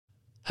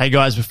Hey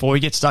guys, before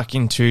we get stuck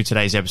into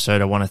today's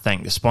episode, I want to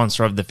thank the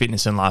sponsor of the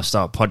Fitness and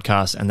Lifestyle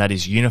podcast, and that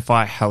is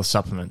Unify Health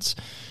Supplements.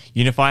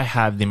 Unify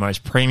have the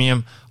most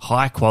premium,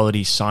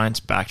 high-quality,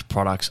 science-backed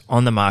products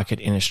on the market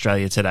in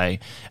Australia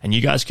today, and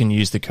you guys can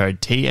use the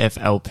code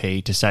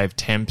TFLP to save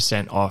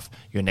 10% off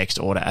your next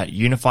order at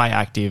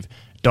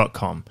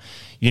unifyactive.com.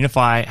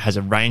 Unify has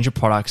a range of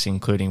products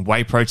including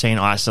whey protein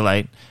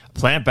isolate,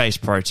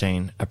 plant-based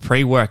protein, a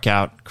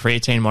pre-workout,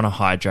 creatine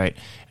monohydrate,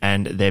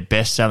 and their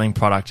best-selling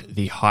product,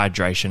 the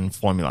hydration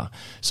formula.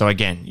 So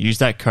again, use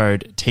that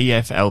code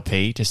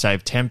TFLP to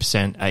save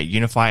 10% at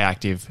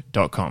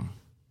unifyactive.com.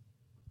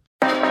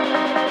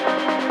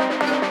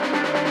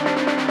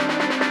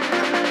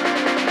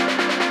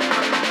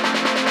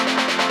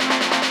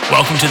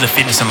 Welcome to the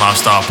Fitness and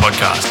Lifestyle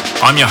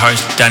Podcast. I'm your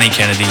host, Danny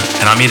Kennedy,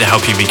 and I'm here to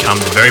help you become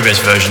the very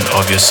best version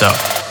of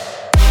yourself.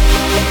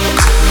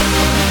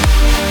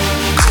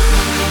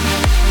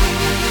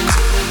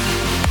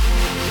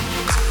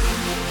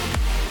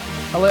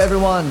 Hello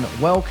everyone,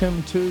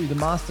 welcome to the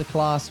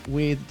Masterclass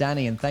with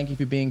Danny, and thank you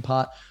for being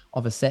part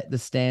of a Set the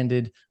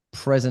Standard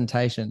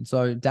presentation.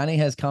 So Danny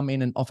has come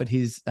in and offered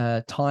his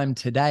time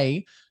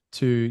today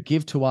to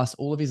give to us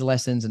all of his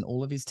lessons and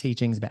all of his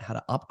teachings about how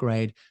to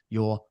upgrade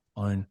your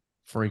own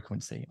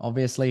frequency.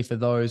 Obviously, for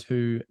those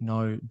who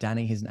know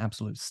Danny, he's an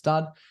absolute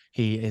stud.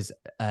 He is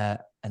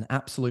an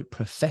absolute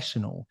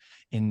professional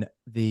in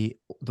the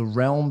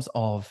realms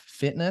of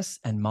fitness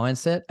and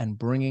mindset and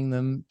bringing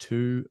them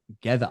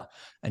together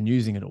and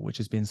using it all, which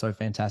has been so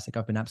fantastic.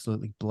 I've been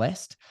absolutely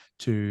blessed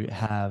to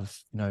have,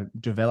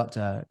 developed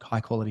a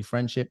high quality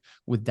friendship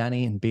with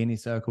Danny and be in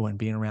his circle and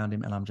being around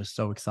him. And I'm just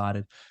so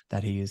excited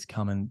that he is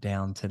coming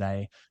down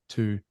today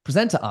to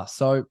present to us.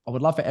 So I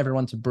would love for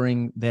everyone to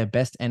bring their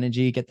best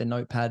energy, get their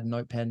notepad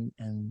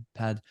and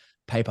pad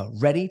paper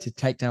ready to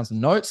take down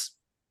some notes.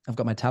 I've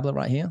got my tablet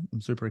right here.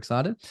 I'm super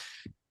excited.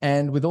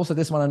 And with also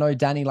this one, I know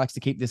Danny likes to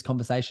keep this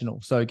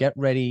conversational. So get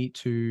ready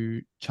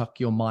to chuck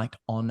your mic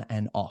on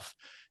and off.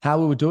 How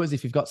we will do it is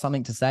if you've got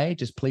something to say,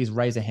 just please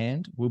raise a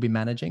hand. We'll be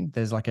managing.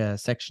 There's like a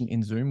section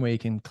in Zoom where you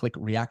can click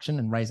reaction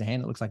and raise a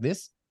hand. It looks like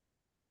this.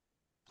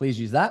 Please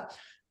use that.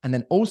 And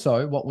then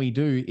also what we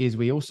do is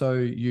we also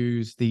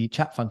use the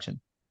chat function.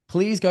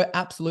 Please go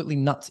absolutely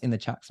nuts in the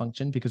chat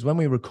function, because when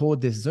we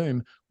record this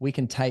Zoom, we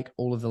can take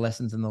all of the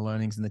lessons and the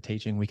learnings and the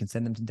teaching. We can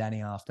send them to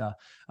Danny after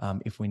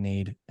if we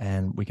need,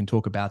 and we can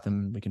talk about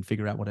them. We can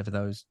figure out whatever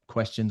those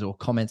questions or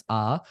comments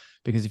are,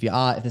 because if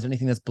there's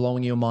anything that's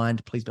blowing your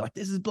mind, please be like,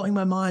 this is blowing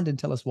my mind, and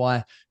tell us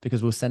why,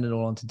 because we'll send it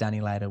all on to Danny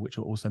later, which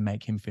will also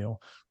make him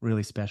feel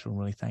really special and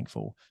really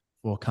thankful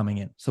for coming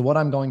in. So what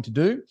I'm going to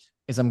do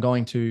is I'm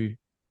going to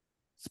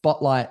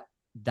spotlight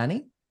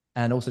Danny.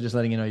 And also just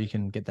letting you know, you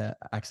can get the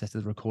access to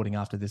the recording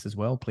after this as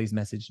well. Please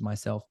message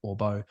myself or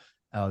Bo,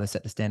 the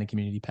Set the Standard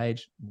community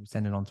page. We'll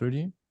send it on through to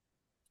you.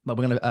 But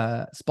we're going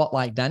to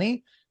spotlight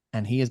Danny,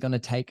 and he is going to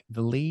take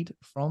the lead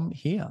from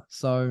here.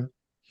 So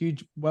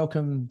huge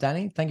welcome,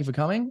 Danny. Thank you for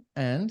coming,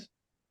 and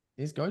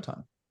it's go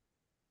time.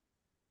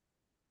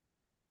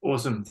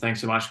 Awesome.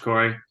 Thanks so much,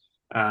 Corey.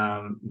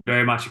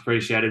 Very much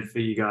appreciated for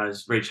you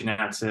guys reaching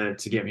out to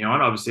get me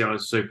on. Obviously, I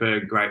was super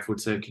grateful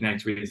to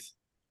connect with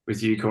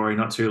you, Corey,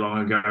 not too long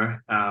ago.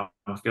 I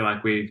feel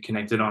like we've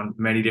connected on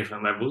many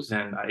different levels,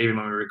 and even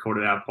when we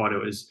recorded our pod,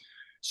 it was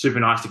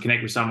super nice to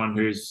connect with someone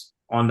who's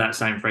on that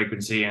same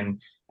frequency and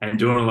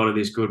doing a lot of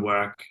this good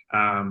work,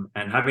 and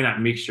having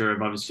that mixture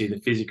of obviously the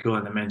physical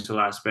and the mental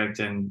aspect,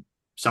 and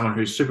someone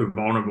who's super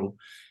vulnerable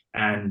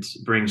and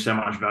brings so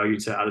much value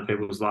to other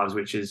people's lives,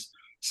 which is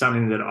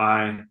something that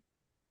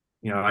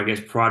I guess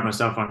pride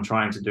myself on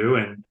trying to do,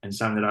 and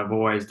something that I've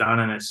always done.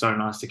 And it's so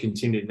nice to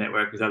continue to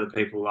network with other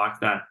people like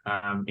that,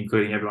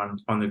 including everyone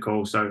on the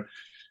call. So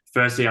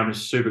firstly, I'm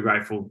just super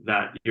grateful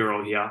that you're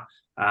all here.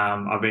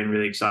 I've been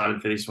really excited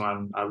for this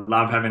one. I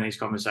love having these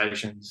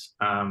conversations.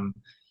 And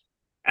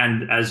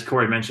as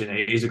Corey mentioned,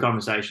 it is a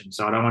conversation.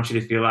 So I don't want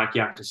you to feel like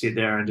you have to sit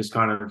there and just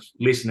kind of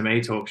listen to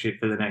me talk shit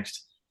for the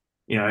next,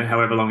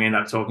 however long you end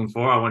up talking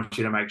for. I want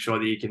you to make sure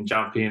that you can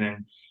jump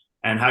in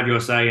and have your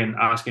say and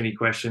ask any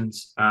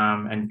questions,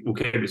 and we'll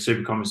keep it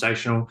super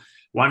conversational.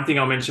 One thing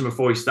I'll mention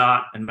before we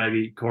start, and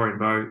maybe Corey and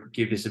Bo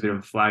give this a bit of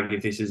a flag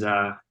if this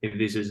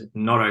is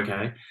not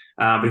okay,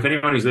 but if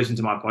anyone who's listened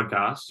to my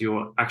podcast,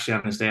 you'll actually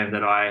understand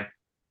that I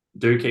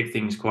do keep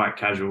things quite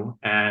casual,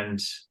 and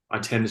I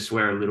tend to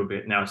swear a little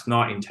bit. Now, it's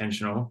not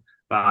intentional,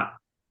 but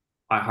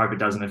I hope it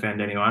doesn't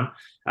offend anyone.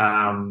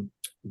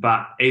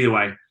 But either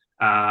way,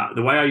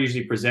 the way I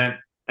usually present,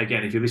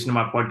 again, if you listen to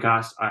my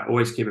podcast, I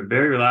always keep it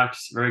very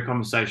relaxed, very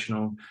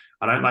conversational.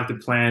 I don't like to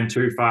plan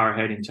too far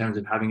ahead in terms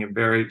of having a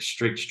very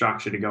strict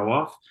structure to go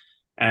off.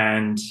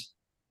 And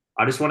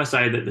I just want to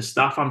say that the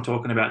stuff I'm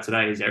talking about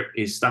today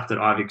is stuff that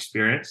I've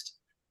experienced.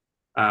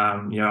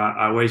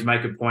 I always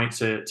make a point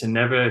to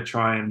never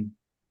try and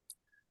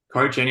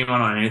coach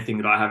anyone on anything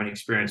that I haven't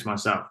experienced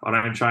myself. I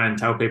don't try and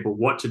tell people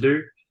what to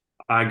do.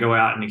 I go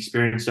out and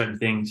experience certain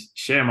things,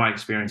 share my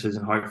experiences,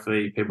 and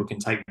hopefully people can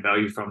take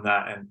value from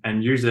that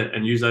and use it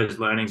and use those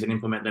learnings and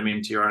implement them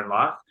into your own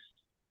life.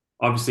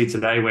 Obviously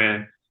today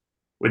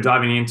we're we're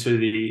diving into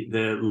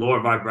the law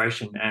of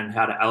vibration and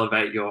how to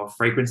elevate your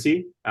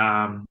frequency.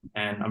 And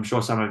I'm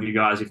sure some of you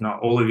guys, if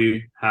not all of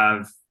you,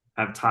 have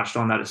touched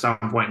on that at some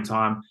point in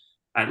time,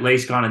 at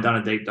least kind of done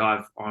a deep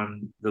dive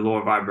on the law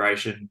of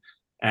vibration.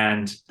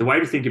 And the way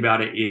to think about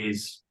it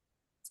is,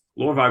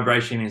 law of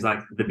vibration is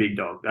like the big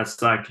dog.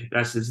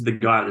 This is the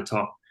guy at the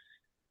top,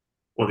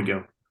 or the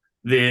girl.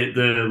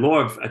 The law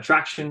of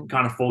attraction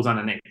kind of falls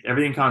underneath.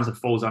 Everything kind of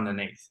falls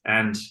underneath.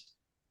 And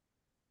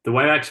the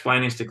way I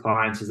explain this to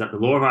clients is that the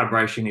law of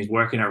vibration is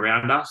working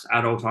around us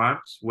at all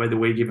times, whether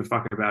we give a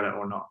fuck about it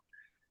or not.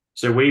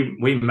 So we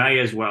may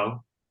as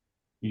well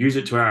use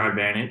it to our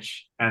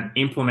advantage and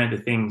implement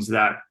the things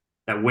that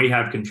we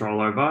have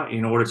control over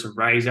in order to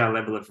raise our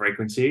level of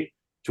frequency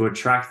to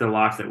attract the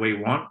life that we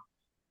want.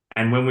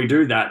 And when we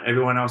do that,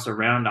 everyone else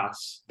around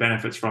us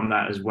benefits from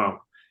that as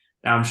well.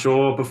 Now, I'm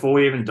sure before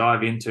we even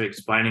dive into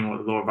explaining what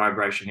the law of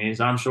vibration is,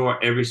 I'm sure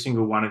every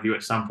single one of you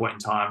at some point in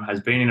time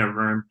has been in a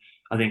room.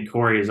 I think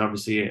Corey is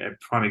obviously a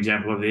prime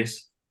example of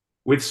this,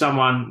 with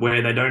someone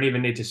where they don't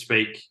even need to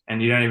speak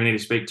and you don't even need to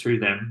speak to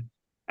them,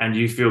 and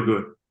you feel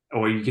good,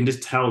 or you can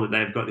just tell that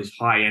they've got this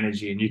high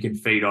energy and you can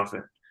feed off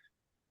it.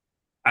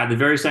 At the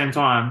very same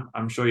time,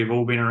 I'm sure you've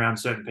all been around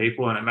certain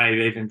people, and it may have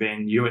even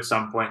been you at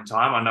some point in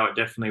time, I know it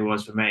definitely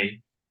was for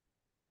me,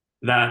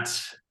 that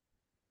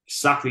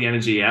suck the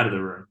energy out of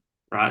the room,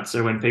 right?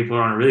 So when people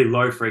are on a really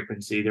low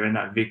frequency, they're in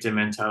that victim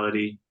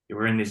mentality,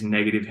 you're in this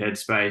negative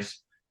headspace,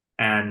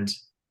 and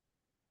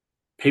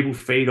people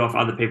feed off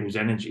other people's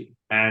energy.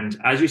 And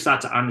as you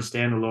start to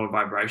understand the law of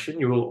vibration,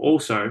 you will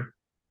also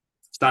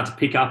start to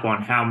pick up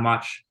on how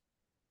much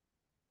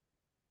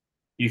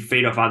you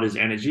feed off others'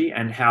 energy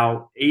and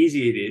how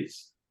easy it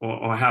is,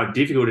 or how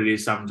difficult it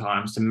is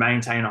sometimes, to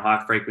maintain a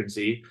high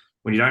frequency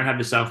when you don't have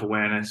the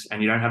self-awareness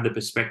and you don't have the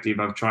perspective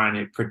of trying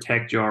to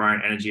protect your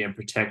own energy and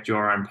protect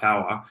your own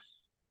power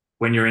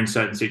when you're in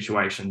certain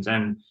situations.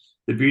 And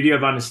the beauty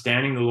of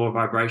understanding the law of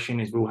vibration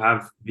is we'll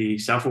have the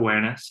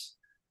self-awareness,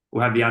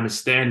 we'll have the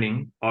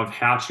understanding of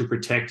how to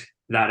protect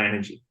that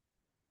energy.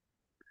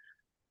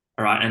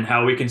 All right. And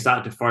how we can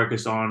start to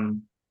focus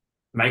on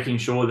making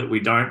sure that we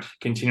don't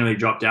continually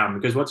drop down,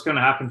 because what's going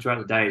to happen throughout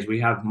the day is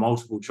we have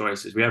multiple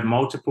choices. We have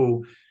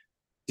multiple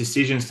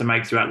decisions to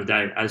make throughout the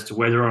day as to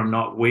whether or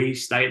not we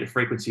stay at the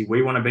frequency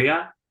we want to be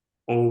at,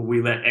 or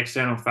we let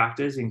external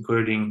factors,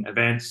 including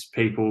events,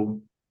 people,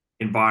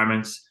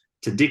 environments,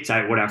 to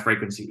dictate what our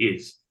frequency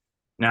is.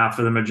 Now,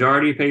 for the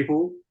majority of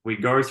people, we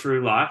go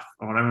through life,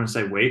 I don't want to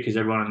say we, because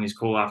everyone on this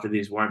call after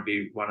this won't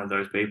be one of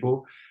those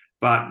people,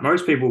 but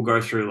most people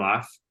go through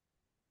life,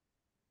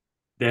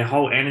 their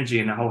whole energy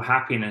and their whole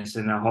happiness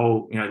and their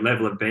whole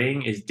level of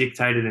being is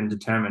dictated and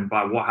determined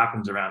by what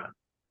happens around them.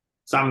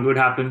 Something good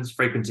happens,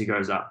 frequency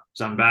goes up.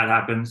 Something bad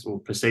happens, or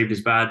perceived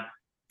as bad,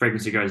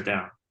 frequency goes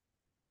down.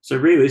 So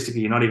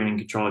realistically, you're not even in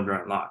control of your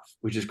own life,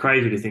 which is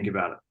crazy to think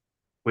about it.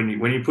 When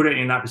you put it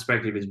in that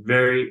perspective, it's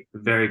very,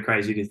 very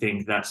crazy to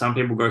think that some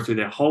people go through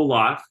their whole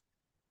life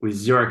with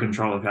zero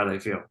control of how they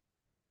feel.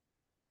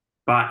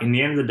 But in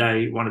the end of the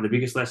day, one of the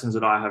biggest lessons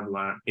that I have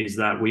learned is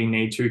that we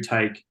need to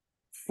take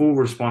full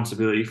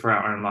responsibility for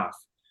our own life.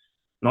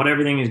 Not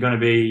everything is going to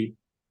be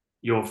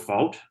your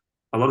fault.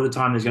 A lot of the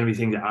time, there's going to be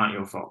things that aren't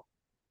your fault,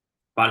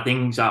 but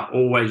things are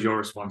always your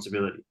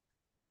responsibility.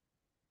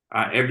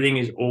 Everything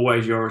is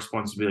always your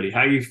responsibility.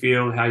 How you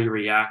feel, how you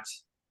react,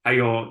 how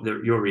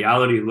your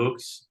reality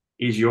looks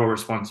is your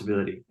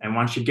responsibility. And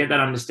once you get that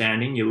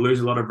understanding, you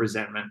lose a lot of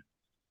resentment.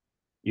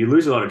 You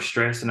lose a lot of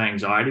stress and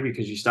anxiety,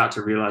 because you start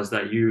to realize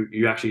that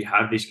you actually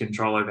have this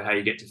control over how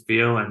you get to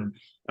feel. And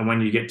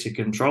when you get to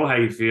control how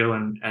you feel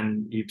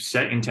and you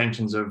set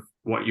intentions of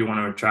what you want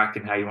to attract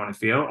and how you want to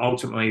feel,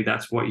 ultimately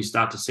that's what you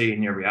start to see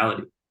in your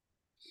reality.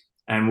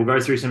 And we'll go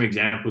through some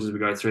examples as we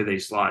go through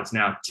these slides.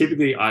 Now,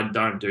 typically I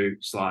don't do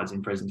slides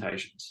in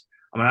presentations.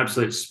 I'm an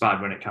absolute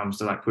spud when it comes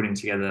to putting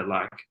together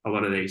a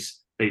lot of these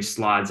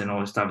slides and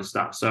all this type of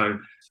stuff. So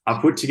I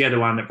put together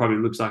one that probably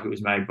looks like it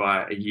was made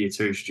by a year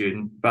 2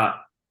 student, but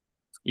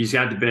you just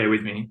have to bear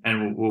with me,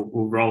 and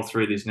we'll roll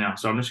through this now.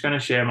 So I'm just going to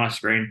share my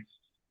screen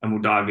and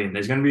we'll dive in.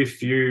 There's going to be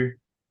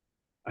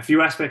a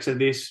few aspects of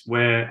this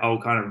where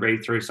I'll kind of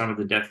read through some of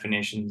the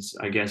definitions,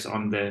 I guess,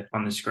 on the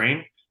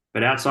screen.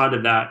 But outside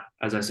of that,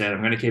 as I said, I'm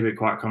going to keep it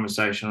quite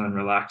conversational and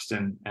relaxed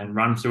and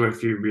run through a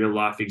few real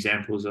life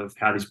examples of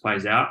how this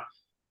plays out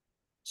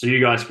so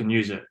you guys can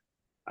use it.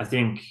 I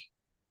think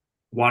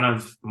one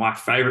of my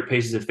favorite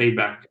pieces of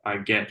feedback I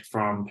get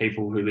from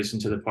people who listen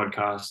to the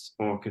podcast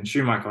or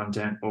consume my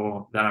content,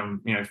 or that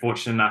I'm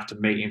fortunate enough to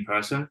meet in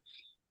person,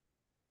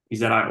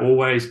 is that I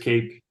always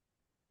keep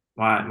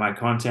my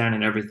content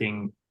and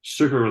everything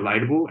super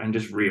relatable and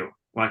just real.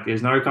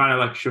 There's no kind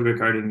of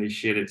sugarcoating this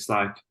shit. It's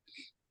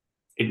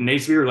it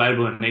needs to be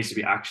relatable and it needs to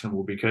be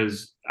actionable,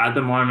 because at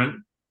the moment,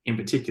 in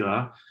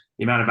particular,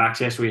 the amount of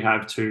access we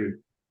have to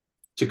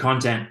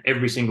content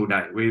every single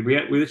day, we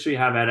literally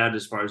have at our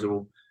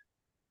disposal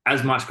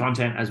as much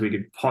content as we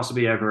could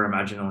possibly ever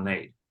imagine or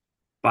need.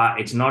 But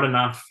it's not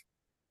enough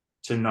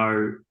to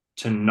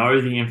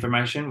know the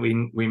information.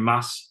 We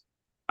must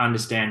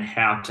understand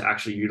how to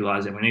actually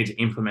utilize it. We need to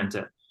implement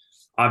it.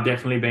 I've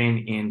definitely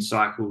been in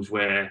cycles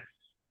where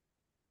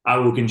I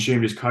will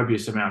consume just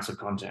copious amounts of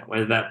content,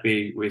 whether that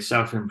be with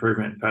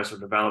self-improvement and personal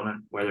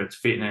development, whether it's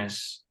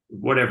fitness,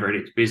 whatever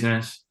it is,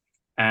 business.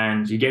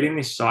 And you get in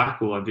this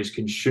cycle of just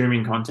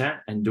consuming content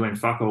and doing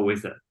fuck all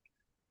with it.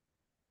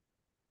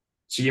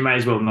 So you may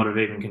as well not have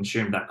even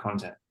consumed that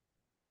content.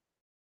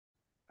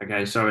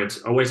 Okay, so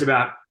it's always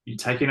about you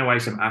taking away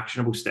some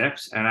actionable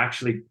steps and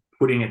actually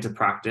putting it to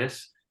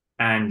practice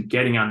and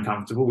getting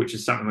uncomfortable, which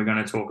is something we're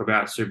going to talk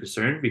about super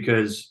soon.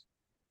 Because,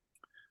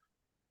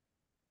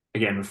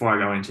 again, before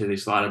I go into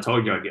this slide, I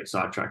told you I'd get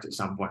sidetracked at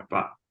some point,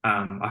 but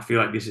I feel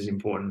like this is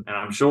important. And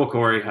I'm sure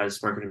Corey has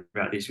spoken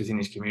about this within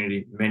his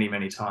community many,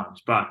 many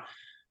times. But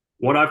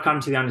what I've come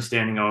to the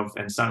understanding of,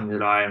 and something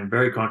that I am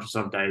very conscious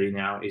of daily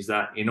now, is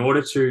that in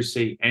order to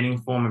see any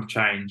form of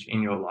change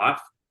in your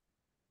life,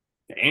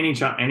 any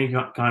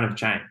kind of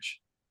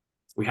change,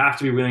 we have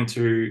to be willing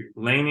to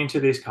lean into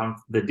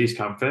the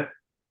discomfort,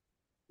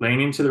 lean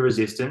into the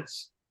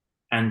resistance,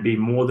 and be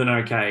more than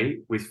okay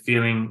with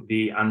feeling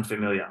the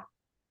unfamiliar.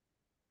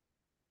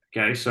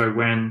 Okay, so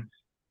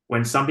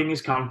when something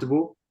is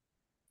comfortable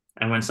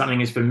and when something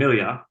is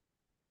familiar,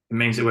 it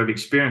means that we've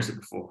experienced it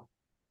before,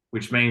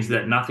 which means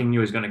that nothing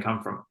new is going to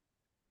come from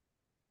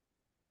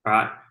it.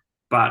 Right?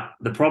 But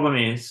the problem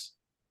is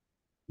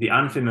the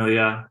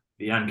unfamiliar,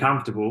 the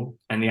uncomfortable,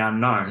 and the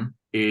unknown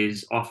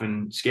is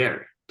often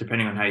scary,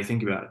 depending on how you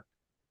think about it.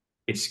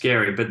 It's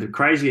scary. But the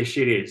craziest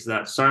shit is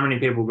that so many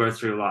people go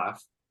through life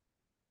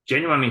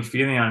genuinely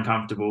feeling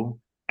uncomfortable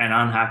and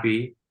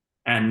unhappy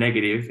and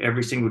negative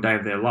every single day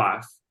of their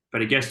life.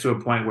 But it gets to a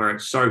point where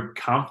it's so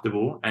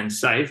comfortable and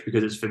safe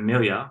because it's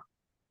familiar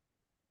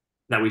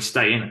that we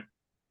stay in it.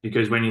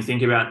 Because when you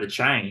think about the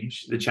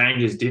change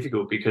is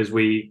difficult because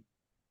we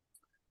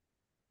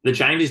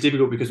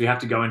have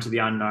to go into the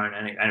unknown,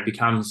 and it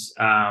becomes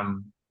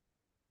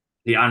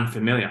the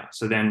unfamiliar.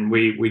 So then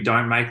we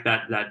don't make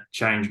that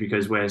change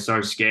because we're so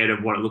scared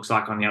of what it looks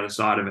like on the other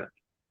side of it.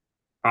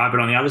 All right,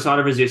 but on the other side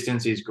of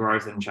resistance is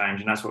growth and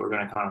change, and that's what we're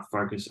going to kind of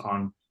focus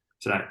on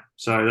today.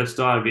 So let's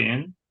dive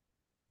in.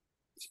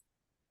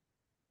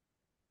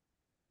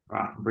 All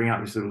right, bring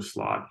up this little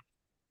slide.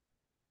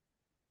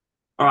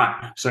 All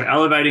right, so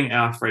elevating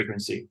our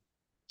frequency.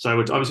 So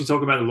we'll obviously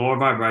talk about the law of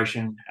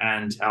vibration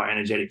and our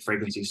energetic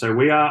frequency. So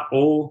we are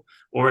all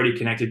already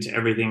connected to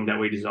everything that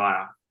we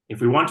desire.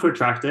 If we want to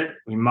attract it,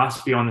 we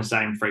must be on the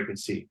same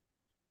frequency.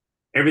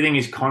 Everything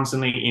is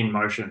constantly in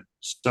motion.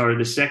 So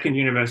the second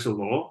universal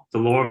law, the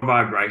law of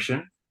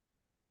vibration,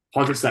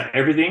 posits that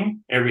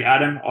everything, every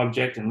atom,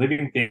 object, and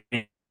living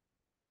thing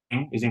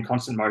is in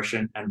constant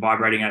motion and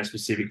vibrating at a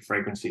specific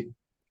frequency.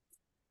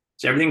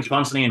 So everything's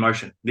constantly in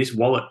motion. This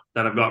wallet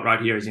that I've got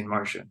right here is in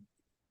motion.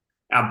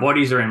 Our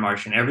bodies are in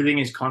motion. Everything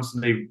is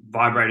constantly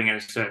vibrating at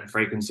a certain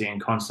frequency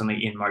and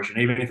constantly in motion,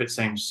 even if it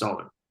seems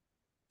solid.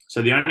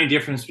 So the only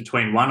difference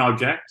between one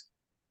object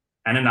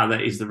and another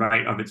is the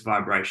rate of its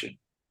vibration.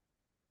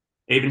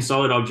 Even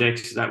solid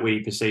objects that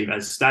we perceive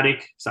as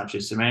static, such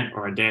as cement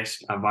or a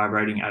desk, are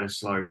vibrating at a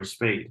slow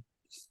speed.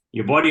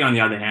 Your body, on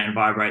the other hand,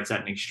 vibrates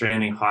at an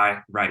extremely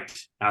high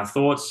rate. Our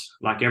thoughts,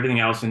 like everything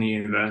else in the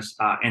universe,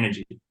 are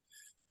energy.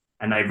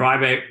 And they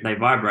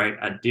vibrate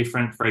at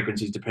different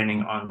frequencies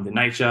depending on the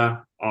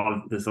nature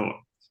of the thought.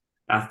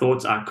 Our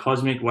thoughts are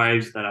cosmic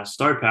waves that are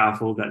so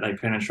powerful that they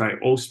penetrate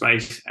all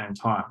space and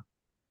time.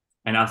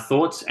 And our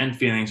thoughts and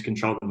feelings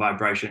control the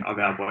vibration of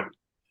our body.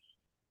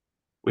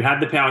 We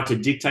have the power to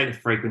dictate the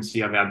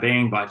frequency of our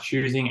being by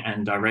choosing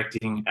and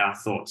directing our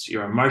thoughts.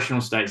 Your emotional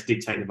states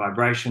dictate the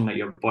vibration that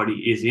your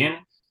body is in.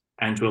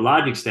 And to a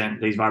large extent,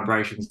 these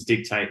vibrations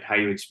dictate how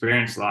you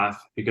experience life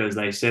because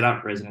they set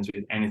up resonance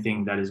with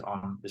anything that is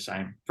on the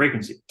same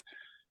frequency.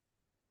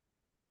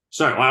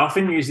 So I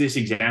often use this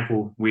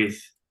example with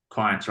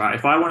clients, right?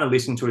 If I want to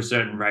listen to a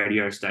certain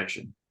radio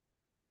station,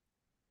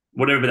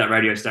 whatever that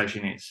radio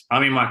station is,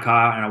 I'm in my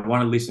car and I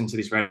want to listen to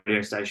this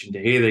radio station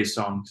to hear these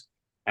songs,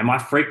 and my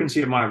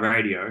frequency of my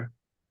radio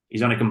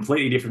is on a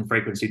completely different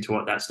frequency to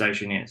what that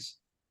station is.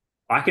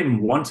 I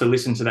can want to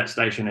listen to that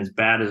station as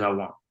bad as I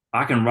want.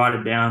 I can write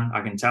it down.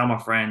 I can tell my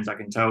friends. I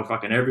can tell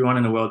fucking everyone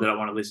in the world that I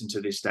want to listen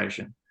to this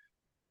station.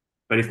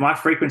 But if my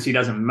frequency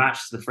doesn't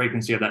match the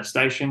frequency of that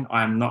station,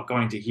 I am not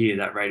going to hear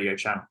that radio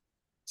channel.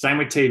 Same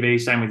with TV,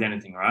 same with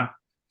anything, right?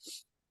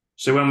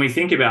 So when we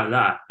think about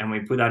that and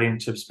we put that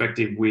into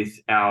perspective with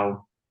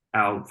our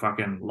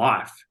fucking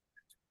life,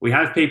 we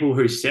have people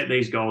who set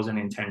these goals and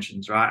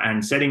intentions, right?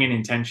 And setting an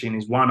intention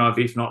is one of,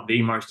 if not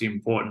the most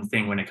important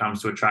thing when it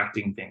comes to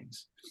attracting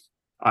things.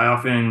 I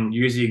often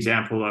use the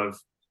example of,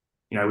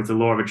 with the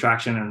law of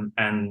attraction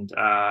and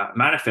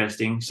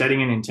manifesting,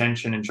 setting an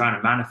intention and trying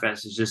to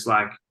manifest is just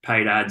like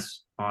paid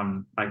ads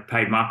on like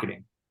paid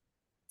marketing.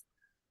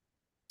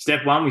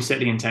 Step one, we set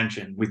the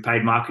intention. With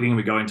paid marketing,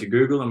 we go into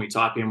Google and we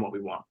type in what we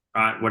want,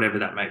 right? Whatever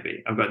that may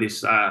be. I've got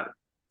this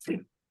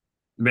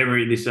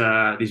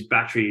this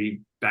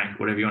battery bank,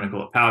 whatever you want to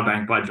call it, power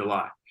bank by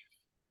July.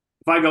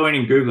 If I go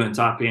in Google and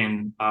type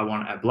in, I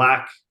want a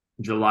black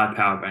July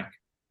power bank,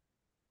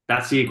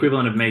 That's the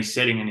equivalent of me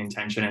setting an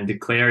intention and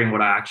declaring what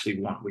I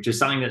actually want, which is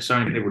something that so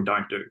many people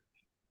don't do.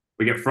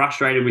 We get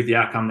frustrated with the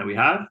outcome that we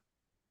have,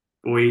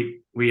 but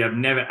we have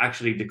never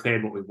actually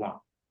declared what we want.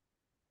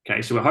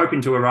 Okay, so we're hoping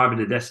to arrive at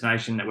a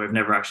destination that we've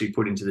never actually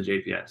put into the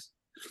GPS.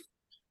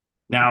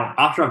 Now,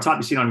 after I've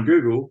typed this in on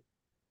Google,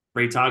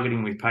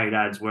 retargeting with paid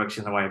ads works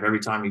in the way of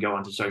every time you go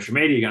onto social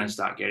media, you're going to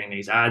start getting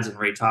these ads and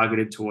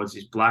retargeted towards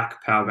this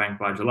black power bank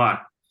by July.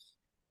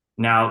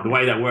 Now, the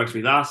way that works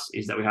with us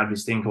is that we have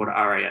this thing called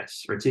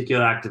RAS,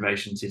 Reticular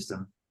Activation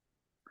System.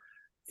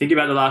 Think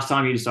about the last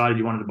time you decided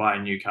you wanted to buy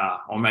a new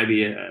car or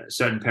maybe a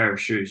certain pair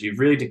of shoes. You've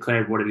really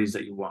declared what it is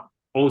that you want.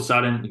 All of a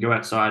sudden, you go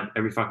outside,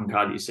 every fucking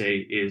car that you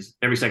see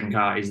every second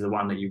car is the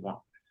one that you want.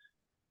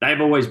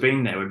 They've always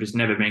been there. We've just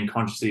never been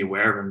consciously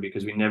aware of them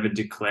because we never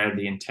declared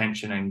the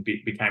intention and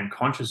became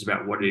conscious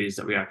about what it is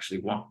that we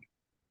actually want.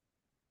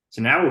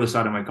 So now all of a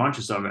sudden we're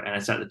conscious of it and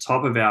it's at the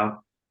top of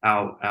our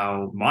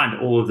mind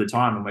all of the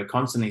time, and we're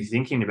constantly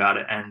thinking about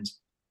it, and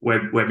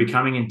we're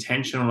becoming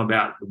intentional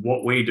about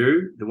what we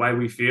do, the way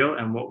we feel,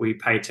 and what we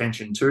pay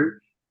attention to,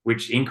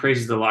 which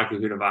increases the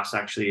likelihood of us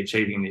actually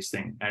achieving this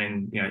thing.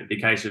 And in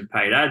the case of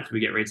paid ads, we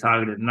get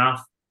retargeted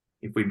enough.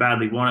 If we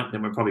badly want it,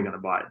 then we're probably going to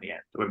buy it in the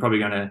end. We're probably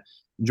going to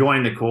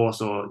join the course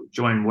or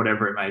join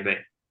whatever it may be.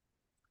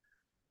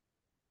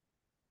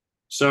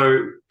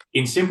 So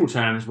in simple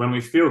terms, when we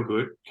feel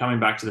good,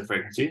 coming back to the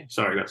frequency,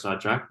 sorry, I got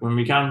sidetracked. When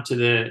we come to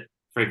the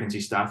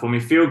frequency stuff, when we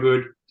feel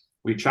good,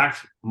 we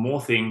attract more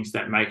things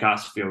that make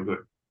us feel good.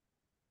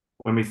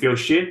 When we feel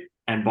shit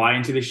and buy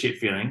into the shit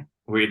feeling,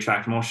 we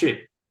attract more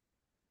shit.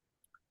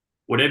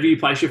 Whatever you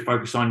place your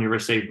focus on, you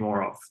receive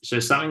more of. So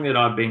something that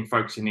I've been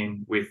focusing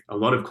in with a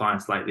lot of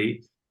clients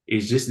lately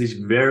is just this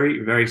very,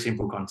 very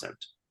simple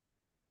concept.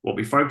 What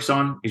we focus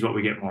on is what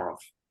we get more of.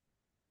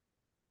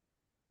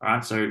 All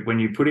right. So when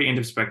you put it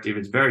into perspective,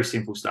 it's very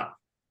simple stuff.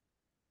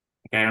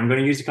 Okay. I'm going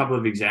to use a couple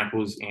of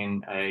examples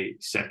in a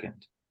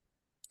second.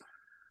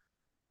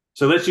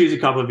 So let's use a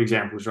couple of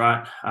examples,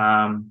 right?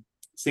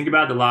 Think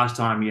about the last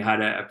time you had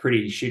a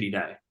pretty shitty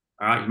day.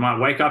 All right. You might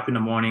wake up in the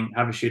morning,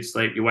 have a shit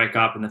sleep. You wake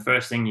up and the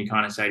first thing you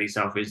kind of say to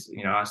yourself is,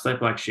 I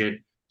slept like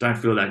shit. Don't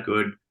feel that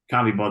good.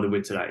 Can't be bothered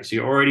with today. So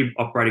you're already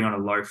operating on a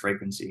low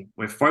frequency.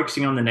 We're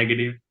focusing on the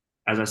negative.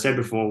 As I said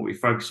before, what we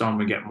focus on,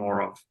 we get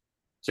more of.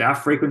 So our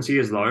frequency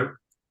is low.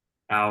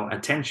 Our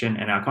attention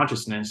and our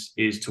consciousness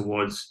is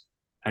towards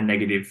a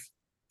negative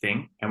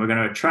thing. And we're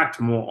going to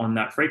attract more on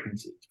that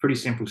frequency. It's pretty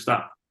simple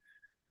stuff.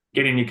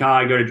 Get in your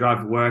car, go to drive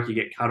to work, you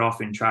get cut off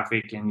in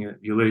traffic and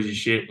you lose your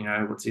shit.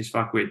 What's this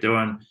fuckwit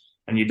doing?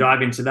 And you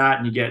dive into that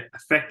and you get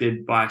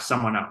affected by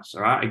someone else.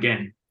 All right.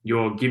 Again,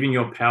 you're giving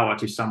your power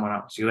to someone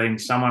else. You're letting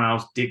someone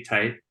else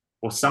dictate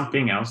or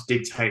something else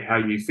dictate how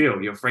you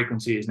feel. Your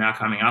frequency is now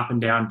coming up and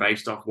down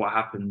based off what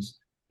happens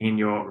in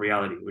your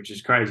reality, which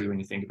is crazy when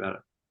you think about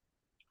it.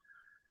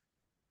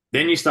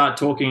 Then you start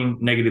talking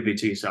negatively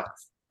to yourself.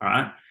 All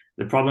right.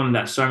 The problem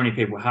that so many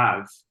people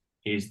have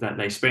is that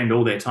they spend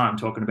all their time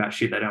talking about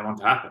shit they don't want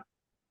to happen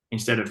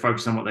instead of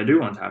focusing on what they do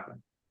want to happen.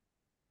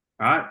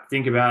 All right.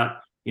 Think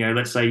about,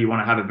 let's say you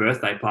want to have a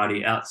birthday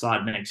party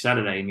outside next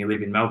Saturday and you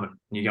live in Melbourne and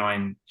you're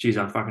going, geez,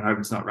 I fucking hope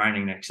it's not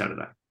raining next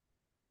Saturday.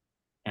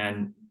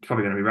 And it's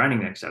probably going to be raining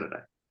next Saturday.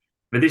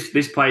 But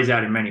this plays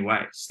out in many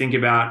ways. Think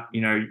about,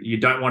 you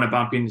don't want to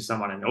bump into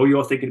someone and all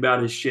you're thinking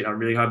about is shit, I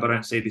really hope I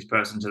don't see this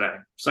person today.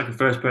 It's like the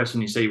first person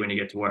you see when you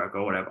get to work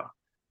or whatever.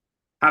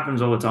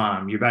 Happens all the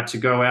time. You're about to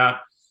go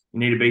out, you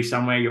need to be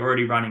somewhere, you're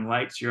already running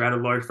late, so you're at a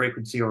low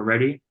frequency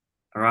already.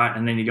 All right.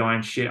 And then you're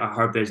going, shit, I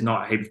hope there's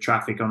not a heap of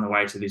traffic on the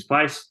way to this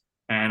place.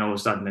 And all of a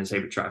sudden there's a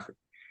heap of traffic.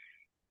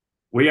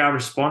 We are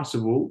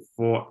responsible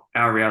for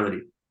our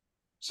reality.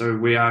 So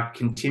we are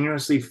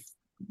continuously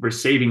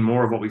receiving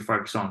more of what we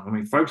focus on. When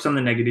we focus on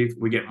the negative,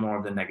 we get more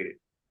of the negative.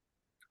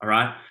 All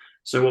right.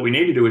 So what we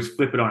need to do is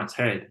flip it on its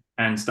head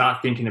and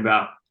start thinking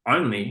about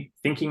only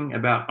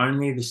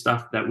the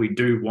stuff that we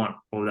do want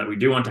or that we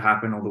do want to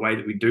happen or the way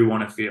that we do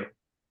want to feel.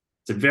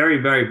 It's a very,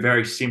 very,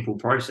 very simple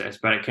process,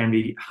 but it can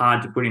be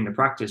hard to put into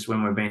practice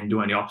when we've been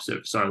doing the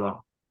opposite for so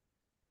long.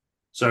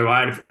 So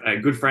I had a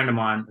good friend of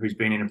mine who's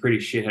been in a pretty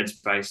shithead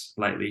space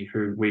lately,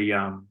 who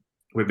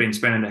we've been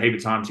spending a heap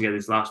of time together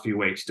this last few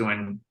weeks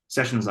doing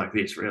sessions like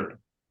this, really.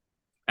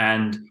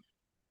 And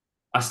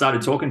I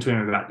started talking to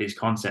him about this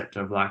concept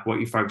of like what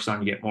you focus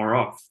on, you get more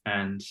of.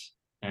 And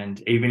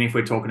even if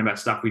we're talking about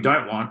stuff we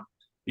don't want,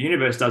 the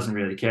universe doesn't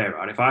really care,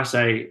 right? If I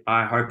say,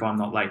 I hope I'm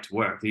not late to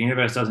work, the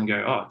universe doesn't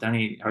go, oh,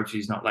 Danny hopes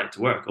he's not late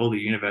to work. All the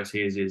universe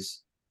hears is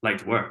late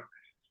to work.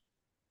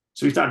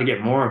 So we started to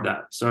get more of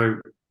that.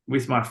 So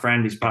with my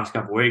friend these past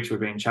couple of weeks, we've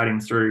been chatting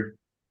through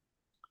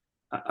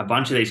a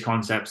bunch of these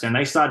concepts, and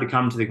they started to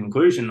come to the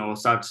conclusion or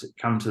start to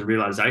come to the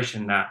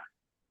realization that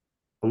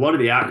a lot of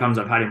the outcomes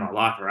I've had in my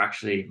life are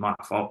actually my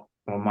fault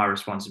or my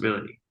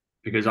responsibility,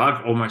 because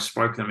I've almost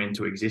spoke them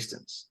into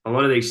existence. A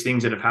lot of these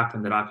things that have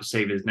happened that I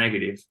perceive as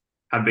negative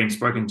have been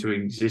spoken to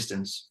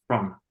existence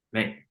from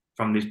me,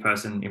 from this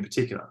person in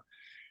particular.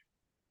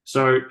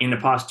 So in the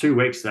past 2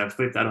 weeks, they've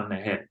flipped that on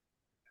their head.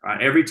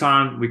 right? Every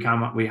time we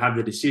come up, we have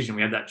the decision,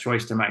 we have that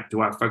choice to make.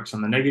 Do I focus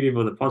on the negative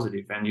or the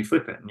positive? And you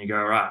flip it and you go,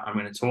 all right, I'm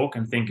going to talk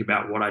and think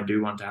about what I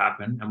do want to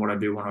happen and what I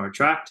do want to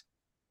attract.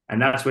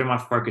 And that's where my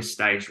focus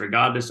stays,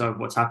 regardless of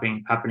what's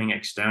happening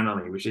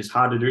externally, which is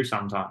hard to do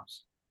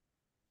sometimes.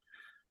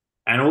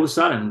 And all of a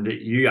sudden,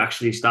 you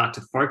actually start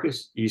to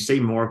focus. You see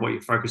more of what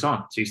you focus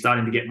on. So you're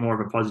starting to get more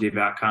of a positive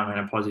outcome and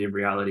a positive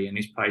reality. And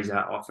this plays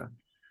out often.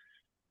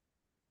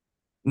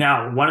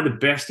 Now, one of the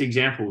best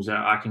examples that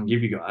I can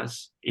give you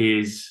guys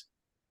is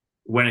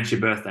when it's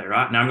your birthday,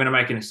 right? Now, I'm going to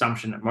make an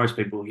assumption that most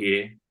people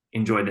here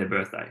enjoy their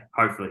birthday,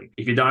 hopefully.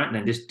 If you don't,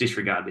 then just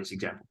disregard this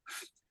example.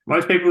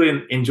 Most people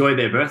enjoy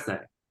their birthday.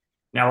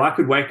 Now, I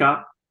could wake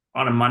up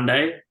on a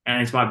Monday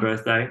and it's my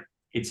birthday.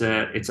 It's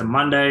a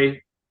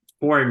Monday,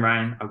 pouring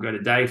rain. I've got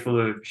a day full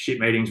of shit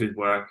meetings with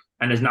work,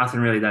 and there's nothing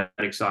really that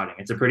exciting.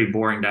 It's a pretty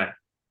boring day.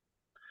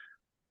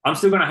 I'm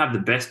still going to have the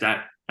best day,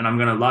 and I'm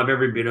going to love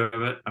every bit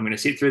of it. I'm going to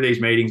sit through these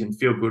meetings and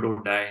feel good all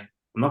day.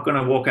 I'm not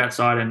going to walk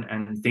outside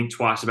and think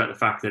twice about the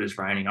fact that it's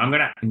raining. I'm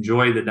going to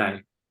enjoy the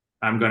day.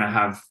 I'm going to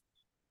have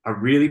a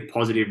really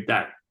positive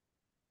day,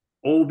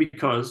 all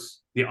because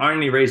the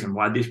only reason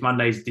why this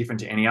Monday is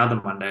different to any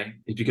other Monday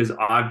is because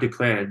I've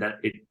declared that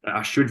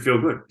I should feel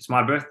good. It's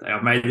my birthday.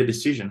 I've made the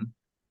decision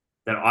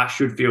that I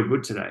should feel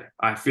good today.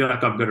 I feel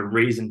like I've got a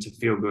reason to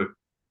feel good,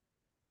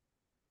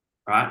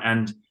 right?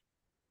 And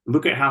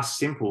look at how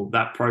simple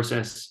that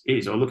process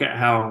is, or look at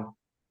how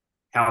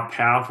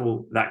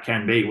powerful that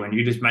can be when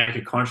you just make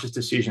a conscious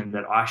decision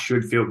that I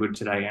should feel good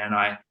today, and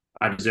I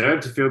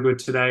deserve to feel good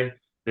today.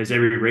 There's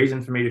every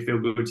reason for me to feel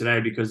good today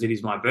because it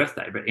is my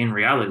birthday. But in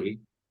reality,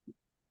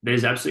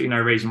 there's absolutely no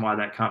reason why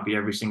that can't be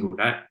every single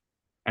day.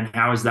 And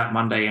how is that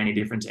Monday any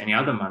different to any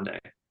other Monday?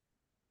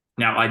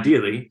 Now,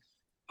 ideally,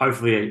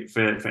 hopefully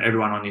for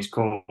everyone on this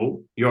call,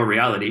 your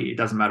reality, it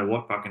doesn't matter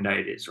what fucking day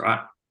it is,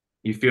 right?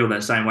 You feel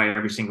that same way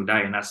every single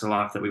day, and that's the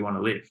life that we want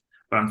to live.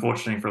 But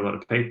unfortunately for a lot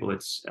of people,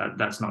 it's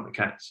that's not the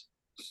case.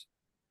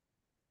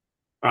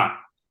 All right,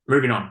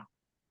 moving on.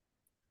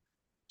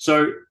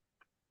 So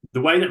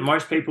the way that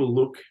most people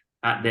look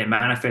at their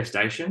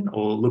manifestation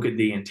or look at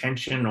the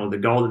intention or the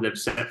goal that they've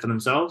set for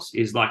themselves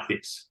is like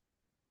this.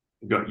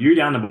 You've got you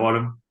down the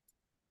bottom,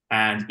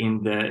 and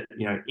in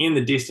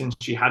the distance,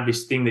 you have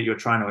this thing that you're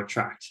trying to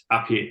attract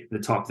up here, the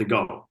top, the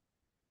goal.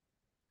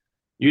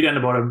 You down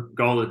the bottom,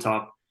 goal at the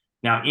top.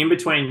 Now, in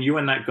between you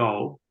and that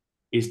goal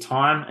is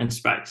time and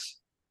space.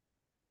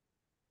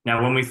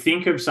 Now, when we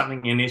think of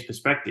something in this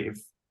perspective,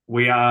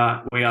 we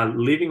are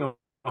living or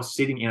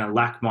sitting in a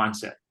lack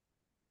mindset.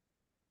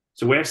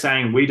 So we're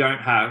saying we don't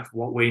have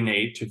what we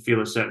need to feel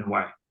a certain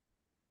way.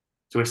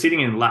 So we're sitting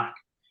in lack.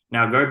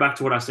 Now, go back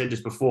to what I said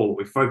just before. What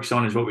we focus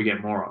on is what we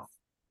get more of.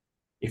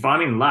 If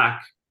I'm in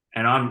lack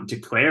and I'm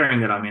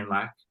declaring that I'm in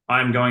lack,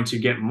 I'm going to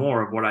get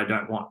more of what I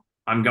don't want.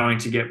 I'm going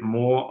to get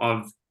more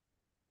of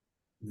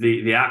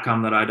the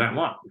outcome that I don't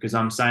want, because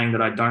I'm saying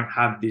that I don't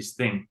have this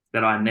thing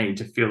that I need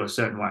to feel a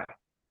certain way.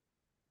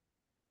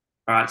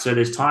 All right, so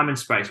there's time and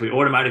space. We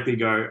automatically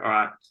go, all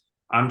right,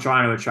 I'm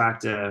trying to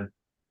attract a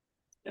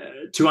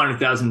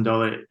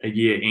 $200,000 a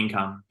year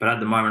income, but at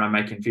the moment I'm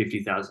making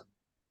 $50,000.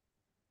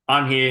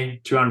 I'm here,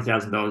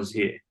 $200,000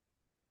 here.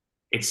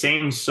 It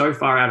seems so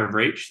far out of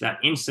reach that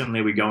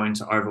instantly we go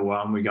into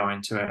overwhelm, we go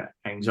into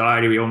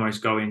anxiety, we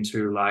almost go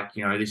into like,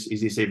 is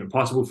this even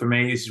possible for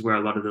me? This is where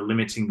a lot of the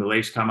limiting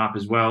beliefs come up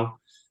as well.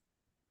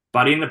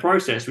 But in the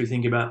process, we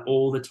think about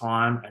all the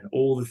time and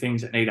all the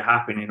things that need to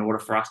happen in order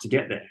for us to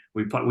get there.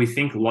 We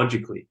think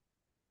logically.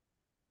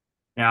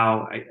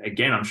 Now,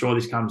 again, I'm sure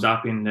this comes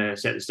up in the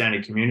Set the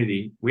Standard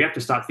community. We have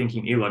to start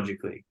thinking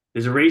illogically.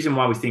 There's a reason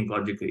why we think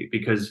logically,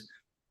 because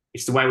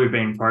it's the way we've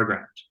been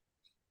programmed.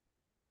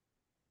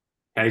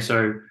 Okay,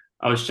 so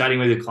I was chatting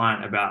with a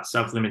client about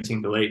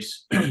self-limiting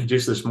beliefs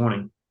just this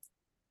morning.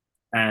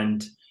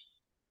 And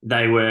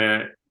they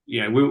were,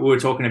 we were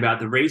talking about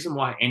the reason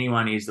why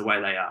anyone is the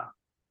way they are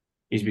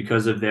is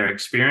because of their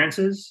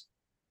experiences,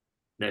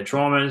 their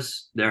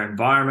traumas, their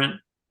environment,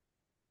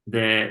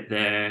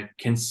 their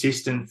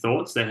consistent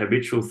thoughts, their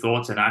habitual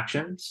thoughts and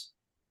actions,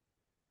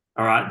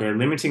 all right, their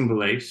limiting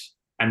beliefs,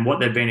 and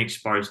what they've been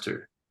exposed to.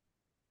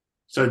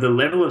 So the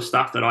level of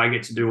stuff that I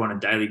get to do on a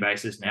daily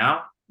basis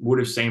now would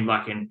have seemed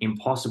like an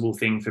impossible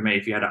thing for me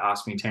if you had to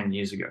ask me 10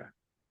 years ago.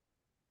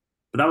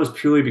 But that was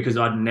purely because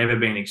I'd never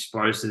been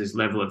exposed to this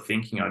level of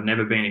thinking. I'd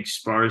never been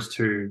exposed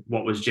to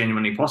what was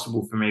genuinely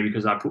possible for me,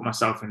 because I put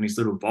myself in this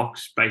little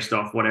box based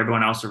off what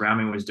everyone else around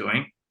me was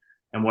doing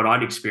and what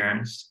I'd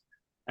experienced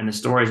and the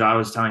stories I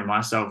was telling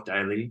myself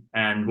daily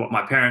and what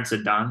my parents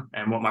had done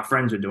and what my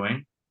friends were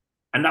doing.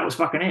 And that was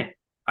fucking it.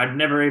 I'd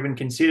never even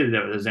considered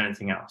that there was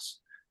anything else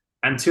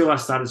until I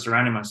started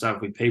surrounding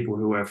myself with people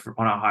who were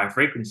on a higher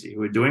frequency,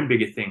 who were doing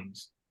bigger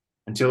things,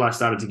 until I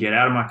started to get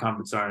out of my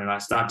comfort zone and I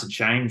start to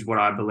change what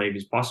I believe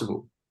is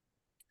possible.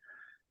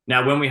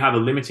 Now, when we have a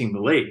limiting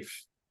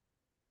belief,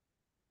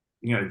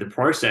 the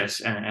process,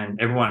 and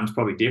everyone's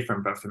probably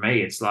different, but for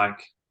me, it's like,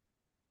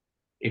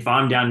 if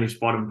I'm down this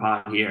bottom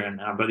part here and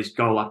I've got this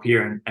goal up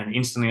here and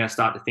instantly I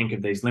start to think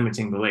of these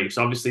limiting beliefs,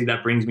 obviously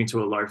that brings me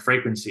to a low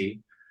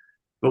frequency.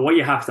 But what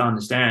you have to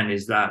understand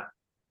is that,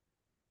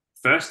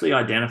 firstly,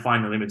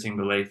 identifying the limiting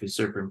belief is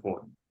super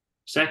important.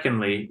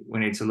 Secondly, we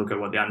need to look at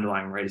what the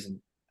underlying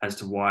reason as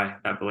to why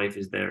that belief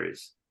is there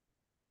is.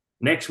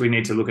 Next, we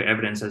need to look at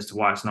evidence as to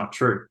why it's not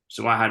true.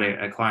 So I had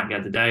a client the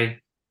other day.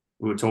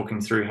 We were talking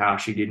through how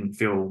she didn't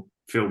feel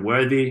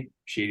worthy.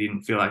 She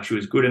didn't feel like she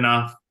was good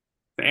enough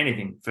for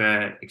anything,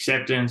 for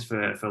acceptance,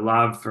 for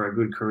love, for a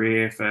good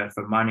career, for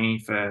money,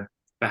 for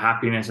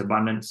happiness,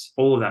 abundance,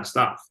 all of that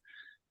stuff.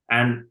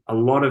 And a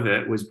lot of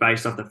it was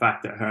based off the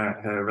fact that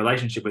her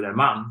relationship with her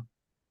mum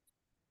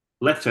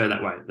left her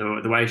that way.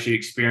 The way she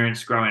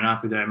experienced growing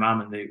up with her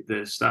mum and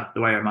the stuff,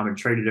 the way her mum had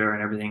treated her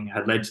and everything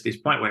had led to this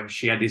point where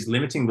she had this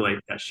limiting belief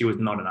that she was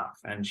not enough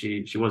and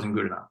she wasn't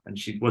good enough and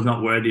she was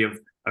not worthy of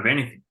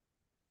anything.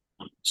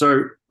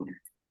 So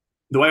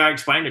the way I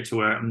explained it to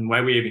her and the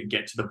way we even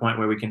get to the point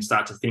where we can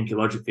start to think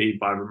logically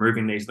by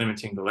removing these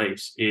limiting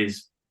beliefs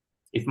is,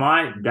 if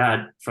my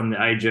dad, from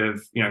the age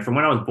of, from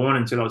when I was born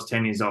until I was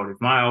 10 years old, if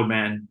my old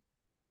man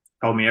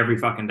told me every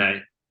fucking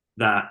day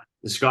that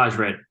the sky's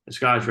red, the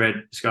sky's red,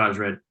 the sky's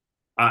red,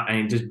 and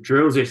he just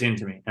drills this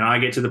into me, and I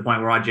get to the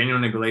point where I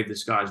genuinely believe the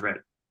sky's red,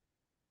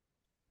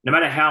 no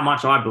matter how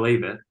much I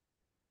believe it,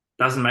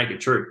 doesn't make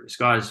it true. The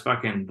sky's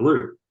fucking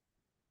blue.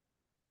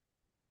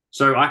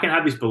 So I can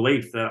have this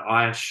belief that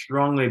I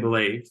strongly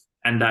believe,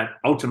 and that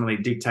ultimately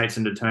dictates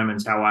and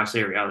determines how I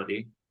see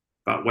reality.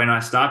 But when I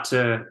start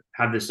to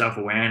have the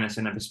self-awareness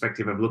and the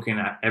perspective of looking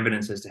at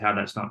evidence as to how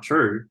that's not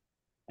true,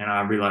 and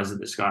I realize that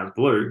the sky is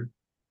blue,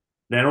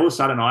 then all of a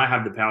sudden I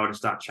have the power to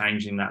start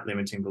changing that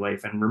limiting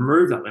belief and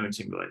remove that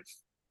limiting belief.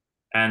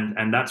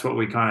 And that's what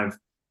we kind of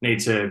need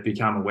to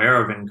become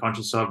aware of and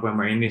conscious of when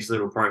we're in this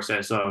little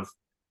process of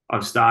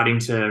starting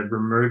to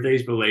remove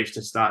these beliefs,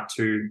 to start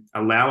to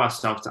allow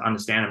ourselves to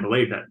understand and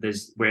believe that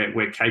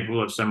we're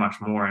capable of so much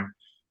more.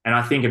 And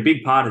I think a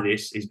big part of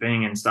this is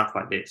being in stuff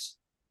like this.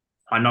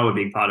 I know a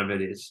big part of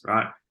it is,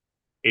 right?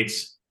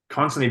 It's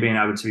constantly being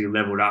able to be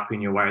leveled up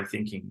in your way of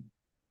thinking,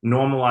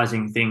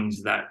 normalizing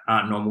things that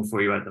aren't normal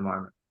for you at the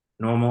moment,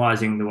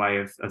 normalizing the way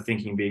of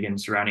thinking big and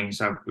surrounding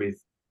yourself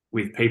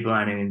with people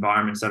and in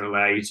environments that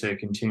allow you to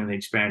continually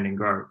expand and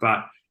grow.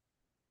 But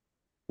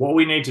what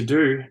we need to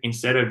do,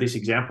 instead of this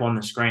example on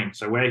the screen,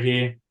 so we're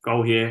here,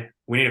 goal here,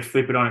 we need to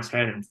flip it on its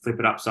head and flip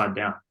it upside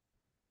down.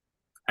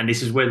 And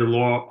this is where the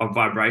law of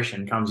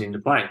vibration comes into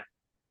play.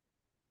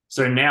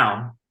 So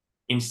now,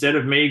 instead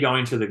of me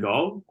going to the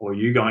goal or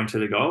you going to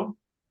the goal,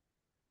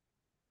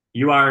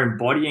 you are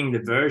embodying the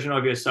version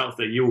of yourself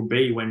that you will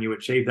be when you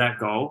achieve that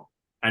goal,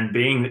 and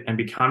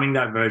becoming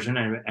that version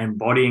and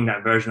embodying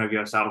that version of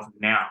yourself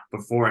now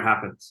before it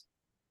happens.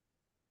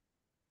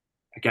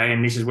 Okay,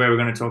 and this is where we're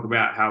going to talk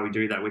about how we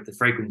do that with the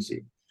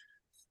frequency.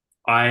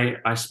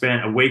 I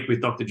spent a week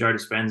with Dr. Joe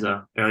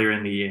Dispenza earlier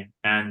in the year,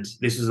 and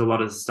this is a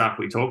lot of the stuff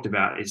we talked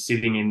about, is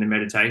sitting in the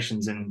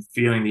meditations and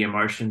feeling the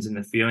emotions and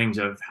the feelings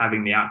of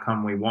having the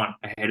outcome we want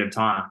ahead of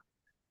time.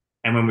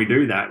 And when we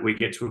do that, we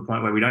get to a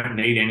point where we don't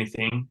need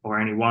anything or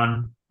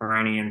anyone or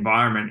any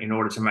environment in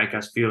order to make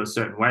us feel a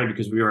certain way,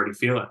 because we already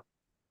feel it.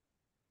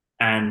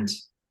 And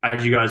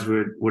as you guys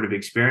would have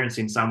experienced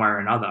in some way or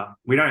another,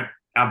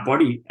 our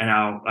body and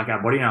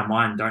our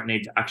mind don't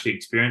need to actually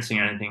experiencing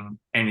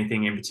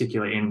anything in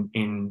particular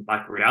in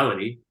like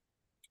reality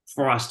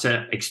for us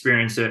to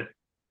experience it,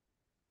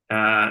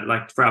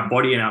 like for our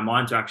body and our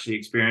mind to actually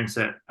experience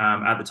it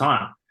at the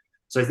time.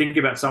 So think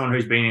about someone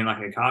who's been in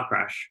like a car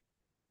crash.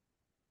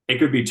 It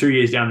could be 2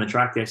 years down the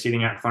track, they're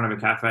sitting out in front of a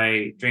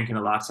cafe, drinking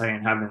a latte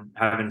and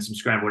having some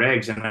scrambled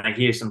eggs, and they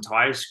hear some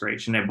tires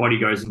screech and their body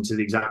goes into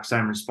the exact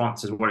same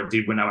response as what it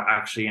did when they were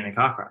actually in a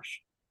car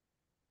crash.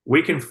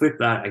 We can flip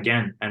that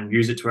again and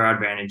use it to our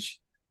advantage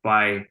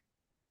by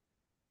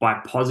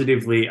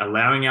positively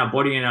allowing our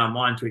body and our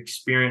mind to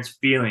experience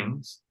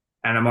feelings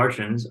and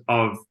emotions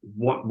of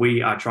what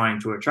we are trying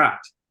to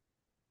attract.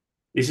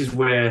 This is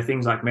where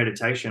things like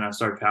meditation are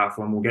so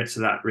powerful, and we'll get to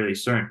that really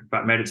soon.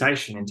 But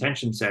meditation,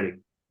 intention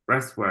setting,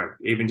 breath work,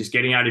 even just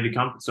getting out of your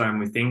comfort zone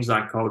with things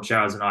like cold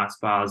showers and ice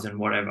baths and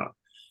whatever.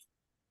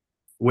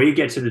 We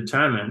get to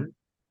determine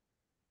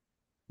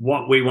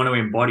what we want to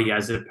embody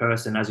as a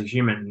person, as a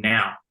human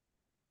now.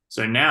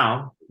 So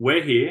now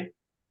we're here,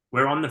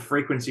 we're on the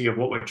frequency of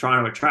what we're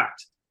trying to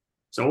attract.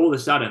 So all of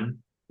a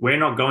sudden, we're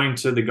not going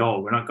to the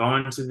goal. We're not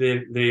going to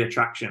the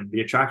attraction.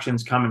 The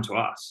attraction's coming to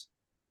us.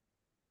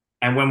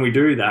 And when we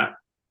do that,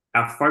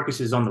 our focus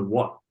is on the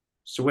what.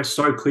 So we're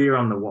so clear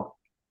on the what,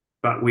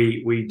 but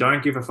we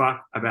don't give a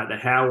fuck about the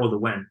how or the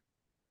when. And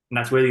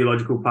that's where the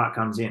logical part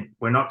comes in.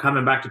 We're not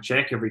coming back to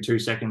check every 2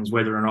 seconds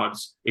whether or not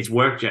it's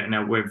worked yet.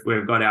 Now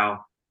we've got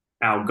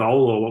our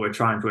goal or what we're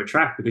trying to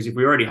attract, because if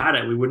we already had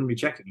it, we wouldn't be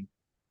checking.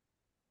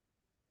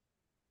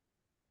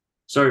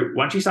 So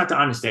once you start to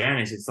understand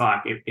this, it's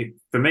like,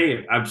 for me,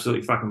 it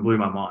absolutely fucking blew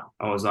my mind.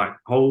 I was like,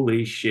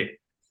 holy shit.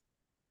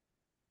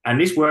 And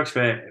this works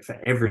for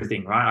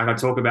everything, right? Like I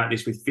talk about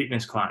this with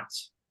fitness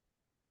clients.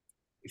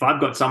 If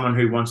I've got someone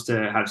who wants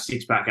to have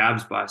 6-pack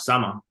abs by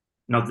summer,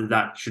 not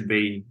that should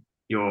be,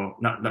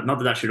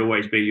 not that should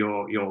always be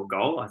your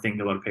goal. I think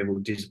a lot of people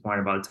are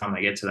disappointed by the time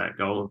they get to that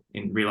goal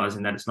in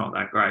realizing that it's not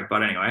that great.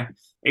 But anyway,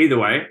 either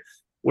way,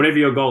 whatever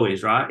your goal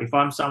is, right? If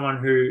I'm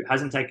someone who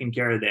hasn't taken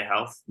care of their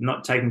health,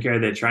 not taken care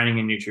of their training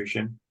and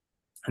nutrition,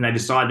 and they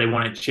decide they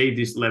want to achieve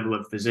this level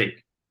of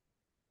physique,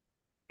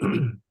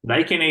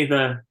 they can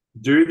either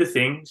do the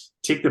things,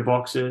 tick the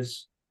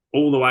boxes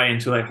all the way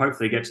until they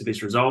hopefully get to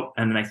this result,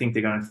 and then they think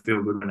they're going to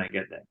feel good when they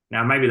get there.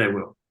 Now, maybe they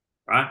will,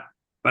 right?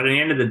 But at the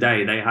end of the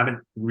day, they haven't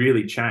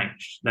really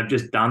changed. They've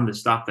just done the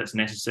stuff that's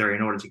necessary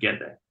in order to get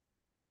there.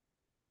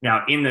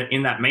 Now,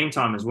 in that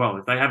meantime as well,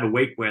 if they have a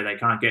week where they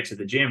can't get to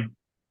the gym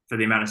for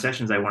the amount of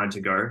sessions they wanted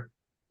to go,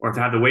 or if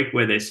they have a week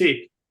where they're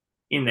sick,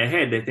 in their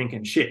head, they're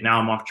thinking, shit, now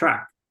I'm off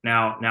track.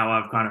 Now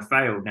I've kind of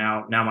failed.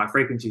 Now my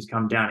frequencies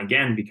come down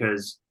again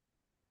because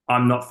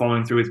I'm not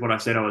following through with what I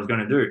said I was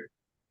going to do.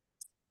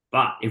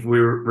 But if we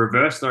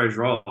reverse those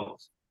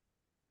roles,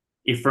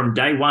 if from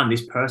day one,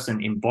 this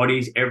person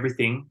embodies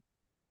everything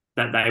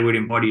that they would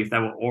embody if they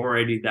were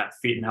already that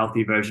fit and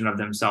healthy version of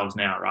themselves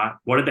now, right?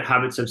 What are the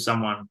habits of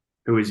someone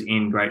who is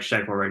in great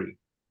shape already?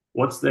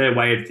 What's their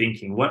way of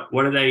thinking? What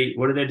are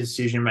their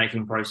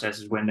decision-making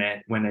processes when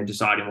they're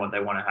deciding what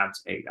they want to have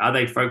to eat? Are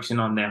they focusing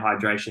on their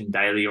hydration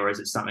daily, or is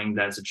it something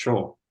that's a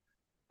chore?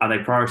 Are they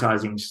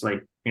prioritizing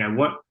sleep?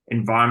 What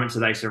environments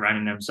are they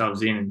surrounding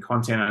themselves in, and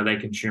content are they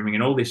consuming,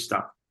 and all this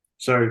stuff?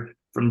 So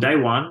from day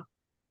one,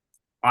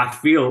 I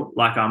feel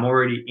like I'm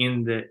already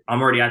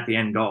at the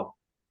end goal.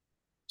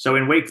 So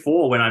in week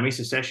 4, when I miss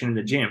a session in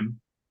the gym,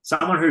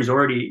 someone who's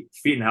already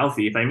fit and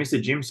healthy, if they miss a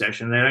gym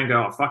session, they don't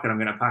go, oh, fuck it, I'm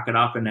going to pack it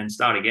up and then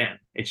start again.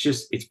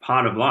 It's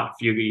part of life.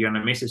 You're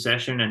going to miss a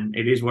session, and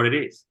it is what it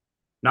is.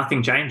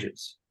 Nothing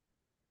changes.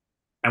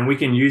 And we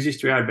can use this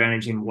to our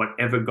advantage in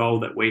whatever goal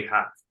that we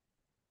have.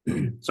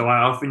 So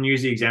I often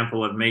use the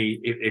example of me,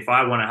 if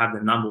I want to have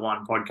the number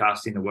 1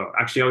 podcast in the world.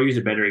 Actually, I'll use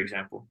a better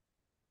example.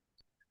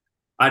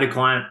 I had a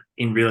client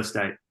in real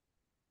estate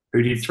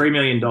who did $3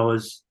 million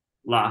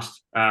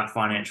last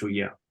financial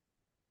year.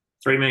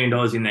 $3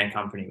 million in their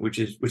company, which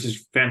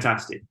is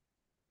fantastic.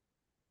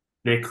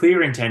 Their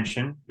clear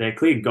intention, their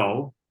clear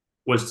goal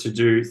was to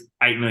do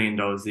 $8 million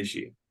this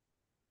year.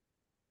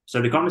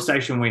 So the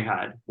conversation we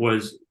had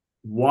was,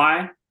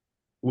 why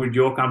would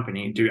your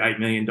company do $8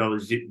 million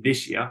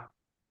this year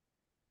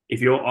if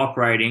you're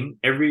operating,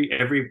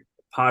 every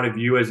part of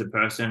you as a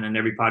person and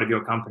every part of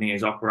your company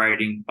is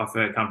operating off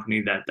a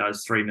company that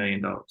does $3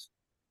 million?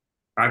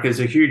 Right? Because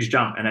it's a huge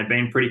jump, and they've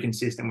been pretty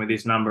consistent with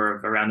this number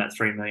of around that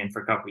 3 million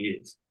for a couple of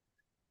years.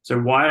 So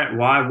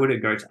why would it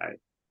go to 8?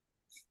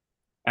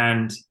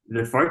 And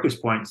the focus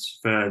points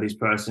for this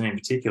person in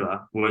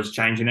particular was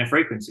changing their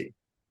frequency.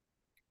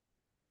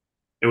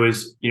 It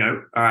was,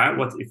 all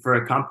right, for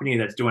a company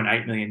that's doing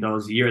 $8 million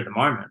a year at the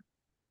moment,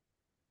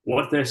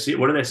 what do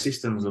their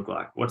systems look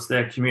like? What's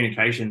their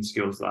communication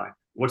skills like?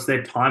 What's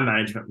their time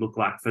management look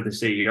like for the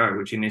CEO,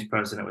 which in this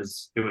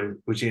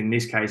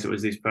case it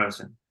was this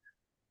person.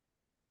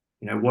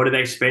 What are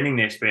they spending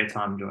their spare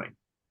time doing?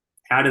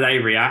 How do they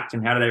react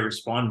and how do they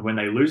respond when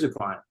they lose a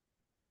client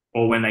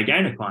or when they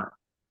gain a client?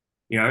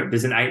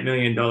 Does an $8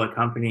 million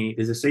company,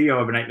 does a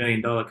CEO of an $8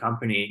 million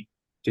company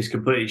just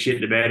completely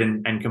shit the bed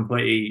and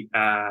completely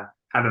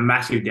have a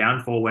massive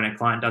downfall when a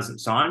client doesn't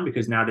sign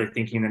because now they're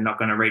thinking they're not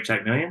going to reach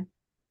 8 million?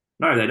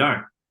 No, they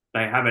don't.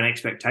 They have an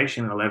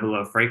expectation and a level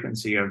of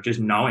frequency of just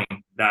knowing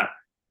that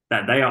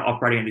they are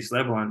operating at this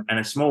level, and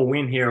a small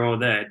win here or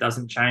there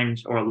doesn't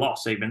change, or a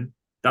loss even,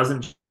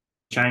 doesn't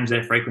change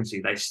their frequency.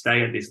 They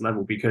stay at this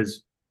level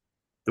because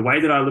the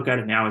way that I look at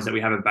it now is that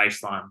we have a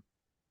baseline.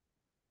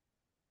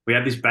 We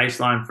have this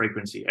baseline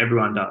frequency.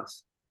 Everyone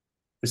does.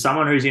 For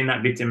someone who's in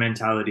that victim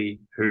mentality,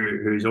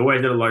 who's always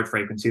at a low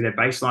frequency, their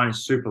baseline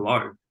is super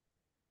low.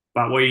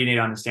 But what you need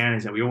to understand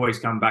is that we always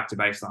come back to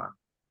baseline.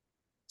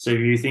 So if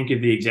you think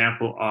of the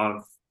example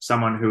of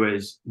someone who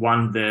has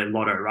won the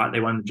lotto, right? They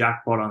won the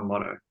jackpot on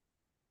lotto.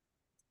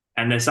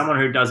 And there's someone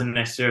who doesn't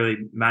necessarily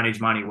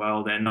manage money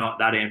well. They're not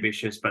that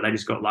ambitious, but they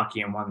just got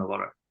lucky and won the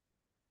lotto.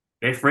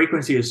 Their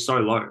frequency is so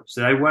low.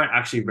 So they weren't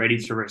actually ready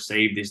to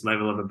receive this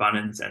level of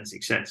abundance and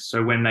success.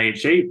 So when they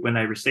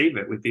receive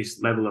it with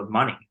this level of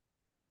money,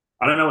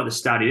 I don't know what the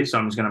stat is, so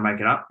I'm just going to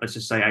make it up. Let's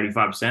just say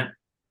 85%.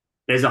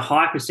 There's a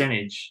high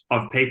percentage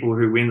of people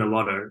who win the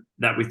lotto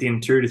that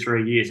within 2 to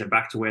 3 years are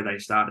back to where they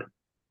started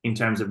in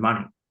terms of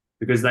money,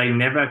 because they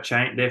never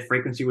changed. Their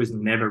frequency was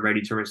never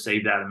ready to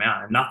receive that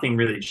amount, and nothing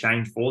really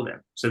changed for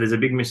them. So there's a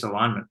big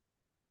misalignment.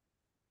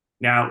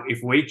 Now,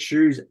 if we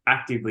choose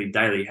actively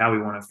daily how we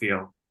want to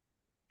feel,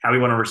 how we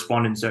want to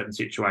respond in certain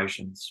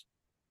situations,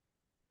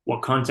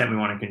 what content we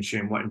want to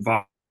consume, what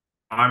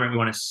environment we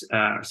want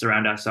to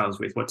surround ourselves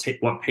with, what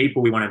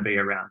people we want to be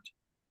around,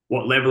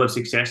 what level of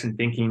success and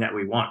thinking that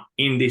we want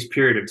in this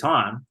period of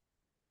time,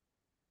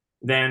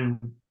 then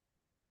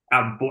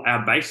our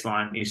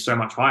baseline is so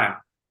much higher.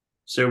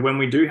 So when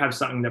we do have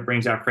something that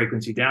brings our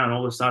frequency down,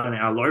 all of a sudden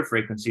our low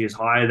frequency is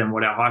higher than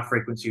what our high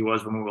frequency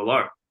was when we were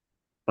low.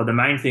 But the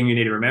main thing you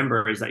need to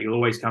remember is that you'll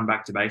always come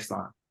back to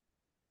baseline.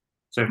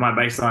 So if my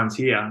baseline's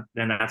here,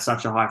 then at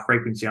such a high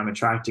frequency, I'm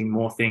attracting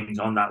more things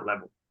on that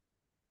level.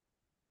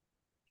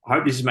 I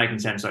hope this is making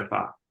sense so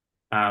far.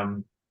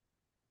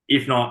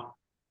 If not,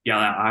 yeah,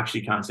 I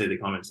actually can't see the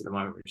comments at the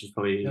moment, which is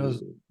probably...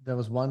 There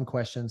was one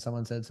question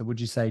someone said, so would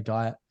you say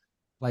diet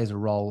plays a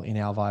role in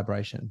our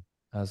vibration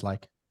as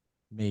like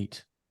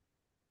meat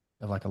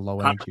of like a low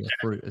energy, or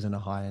fruit as in a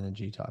high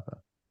energy type of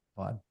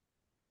vibe?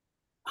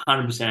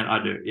 100%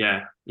 I do.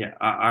 Yeah.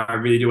 I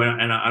really do.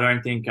 And I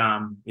don't think,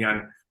 I'm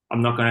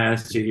not going to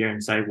sit here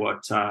and say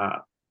what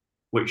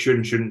you should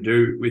and shouldn't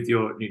do with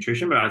your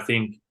nutrition, but I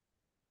think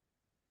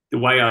the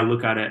way I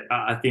look at it,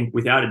 I think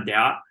without a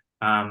doubt,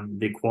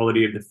 the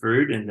quality of the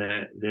food and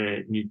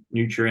the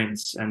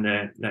nutrients and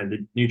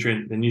the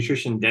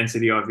nutrition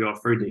density of your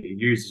food that you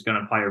use is going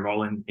to play a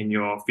role in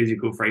your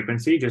physical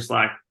frequency, just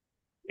like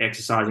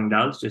exercising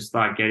does, just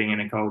like getting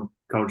in a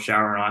cold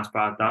shower and ice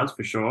bath does,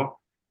 for sure.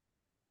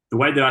 The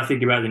way that I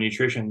think about the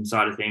nutrition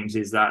side of things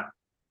is that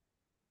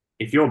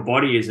if your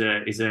body is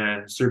a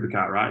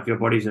supercar, right? If your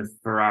body's a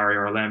Ferrari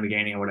or a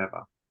Lamborghini or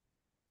whatever,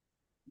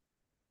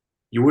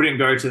 you wouldn't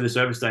go to the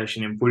service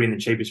station and put in the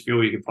cheapest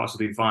fuel you could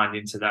possibly find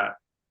into that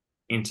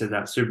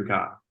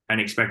supercar and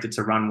expect it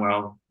to run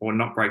well or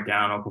not break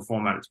down or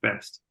perform at its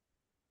best.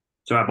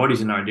 So our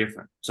bodies are no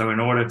different. So in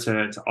order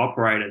to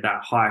operate at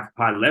that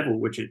high level,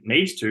 which it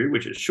needs to,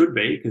 which it should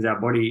be, because our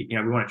body,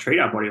 we want to treat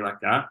our body like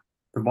that,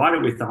 provide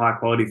it with the high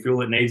quality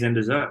fuel it needs and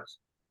deserves.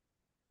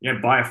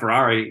 Buy a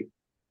Ferrari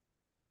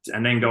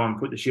and then go and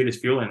put the shittest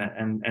fuel in it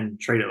and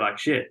treat it like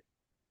shit.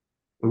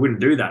 We wouldn't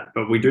do that,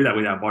 but we do that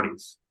with our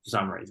bodies for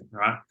some reason,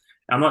 right?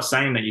 I'm not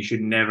saying that you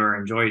should never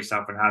enjoy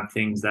yourself and have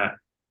things that,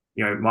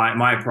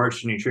 my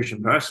approach to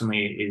nutrition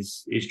personally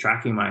is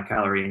tracking my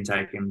calorie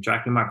intake and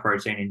tracking my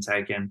protein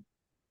intake and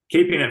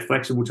keeping it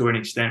flexible to an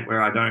extent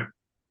where I don't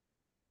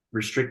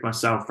restrict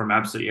myself from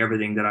absolutely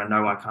everything that I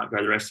know I can't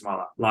go the rest of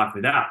my life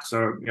without.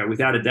 So,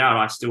 without a doubt,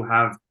 I still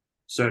have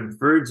certain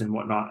foods and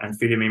whatnot and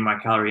fit them in my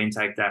calorie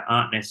intake that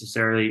aren't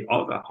necessarily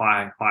of a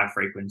high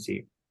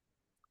frequency,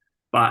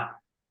 but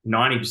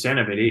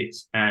 90% of it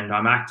is. And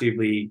I'm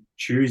actively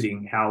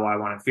choosing how I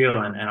want to feel.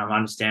 And I'm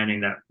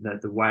understanding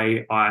that the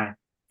way I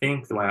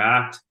think, the way I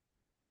act,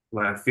 the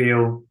way I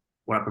feel,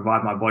 what I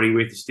provide my body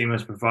with, the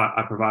stimulus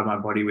I provide my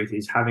body with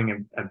is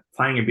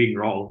playing a big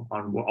role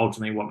on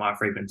ultimately what my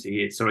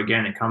frequency is. So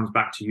again, it comes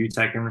back to you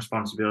taking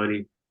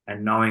responsibility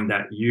and knowing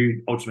that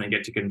you ultimately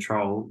get to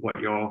control what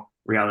your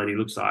reality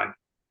looks like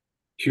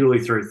purely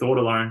through thought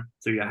alone,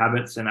 through your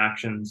habits and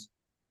actions,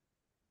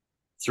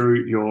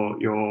 through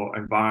your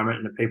environment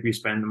and the people you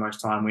spend the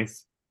most time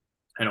with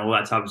and all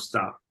that type of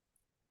stuff.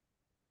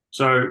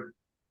 So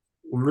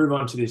we'll move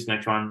on to this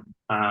next one.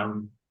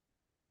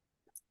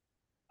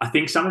 I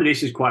think some of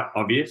this is quite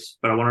obvious,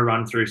 but I want to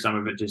run through some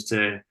of it just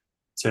to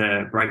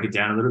break it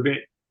down a little bit.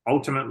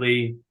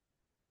 Ultimately,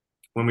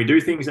 when we do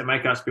things that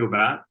make us feel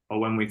bad or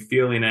when we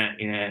feel in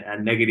a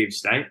negative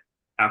state,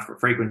 our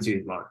frequency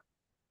is low,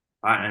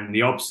 right? And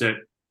the opposite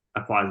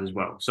applies as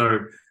well.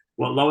 So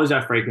what lowers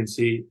our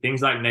frequency,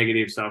 things like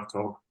negative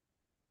self-talk,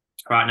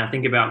 right? And I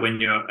think about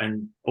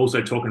and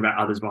also talking about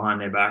others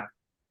behind their back.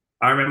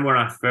 I remember when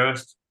I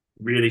first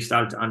really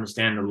started to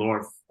understand the law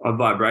of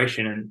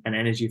vibration and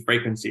energy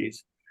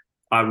frequencies,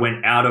 I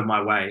went out of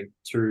my way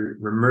to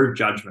remove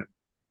judgment,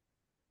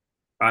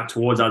 right,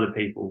 towards other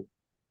people,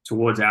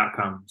 towards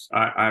outcomes.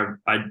 I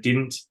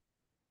didn't,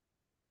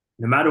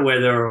 no matter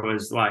whether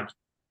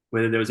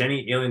there was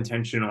any ill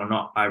intention or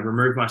not, I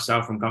removed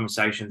myself from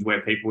conversations where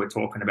people were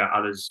talking about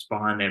others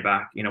behind their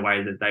back in a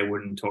way that they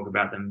wouldn't talk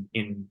about them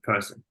in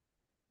person,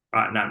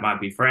 right? And that might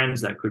be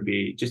friends, that could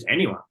be just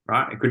anyone,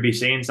 right? It could be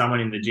seeing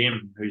someone in the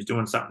gym who's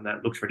doing something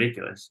that looks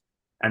ridiculous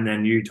and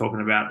then you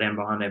talking about them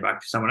behind their back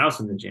to someone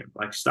else in the gym,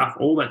 like stuff,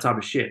 all that type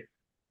of shit.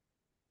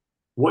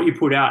 What you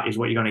put out is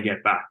what you're going to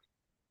get back.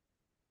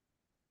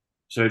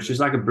 So it's just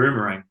like a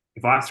boomerang.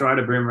 If I throw out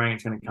a boomerang,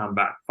 it's going to come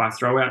back. If I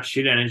throw out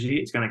shit energy,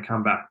 it's going to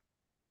come back.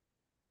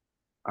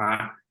 All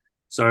right.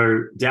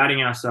 So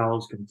doubting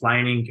ourselves,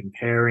 complaining,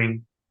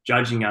 comparing,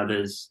 judging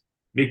others,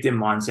 victim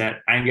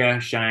mindset,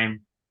 anger,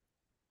 shame,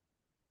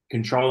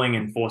 controlling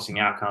and forcing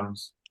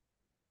outcomes.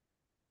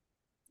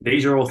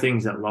 These are all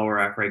things that lower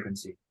our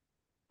frequency.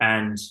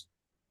 And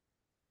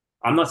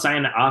I'm not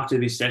saying that after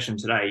this session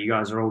today, you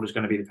guys are all just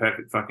going to be the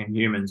perfect fucking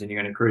humans and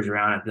you're going to cruise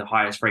around at the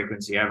highest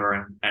frequency ever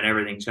and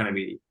everything's going to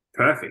be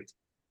perfect.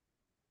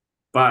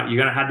 But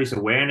you're going to have this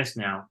awareness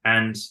now.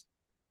 And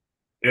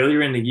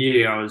earlier in the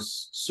year, I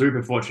was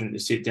super fortunate to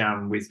sit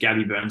down with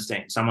Gabby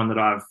Bernstein, someone that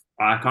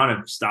I kind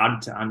of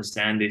started to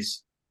understand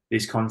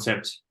this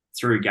concept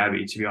through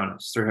Gabby, to be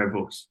honest, through her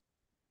books.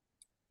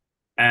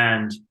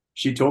 And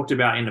she talked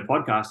about in the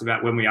podcast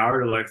about when we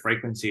are at a low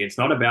frequency, it's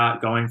not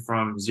about going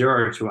from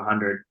 0 to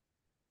 100.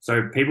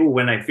 So people,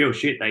 when they feel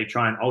shit, they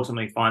try and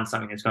ultimately find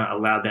something that's going to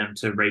allow them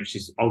to reach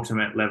this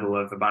ultimate level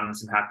of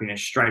abundance and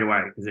happiness straight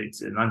away because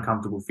it's an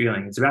uncomfortable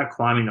feeling. It's about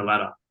climbing the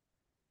ladder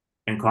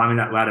and climbing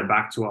that ladder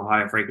back to a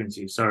higher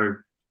frequency. So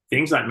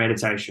things like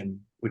meditation,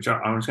 which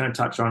I'm just going to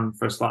touch on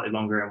for slightly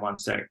longer in one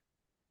sec.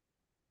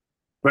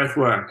 Breath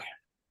work,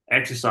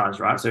 exercise,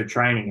 right? So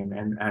training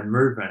and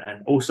movement,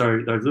 and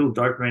also those little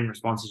dopamine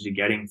responses you're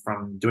getting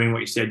from doing what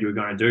you said you were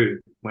going to do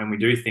when we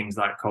do things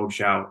like cold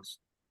showers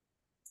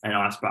and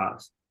ice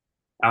baths.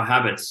 Our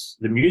habits,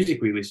 the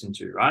music we listen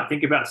to, right?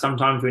 Think about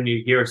sometimes when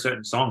you hear a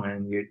certain song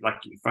and you like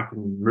your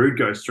fucking mood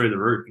goes through the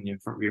roof and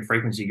your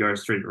frequency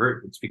goes through the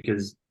roof. It's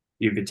because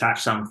you've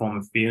attached some form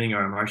of feeling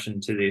or emotion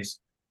to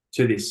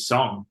this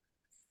song.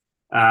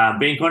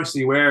 Being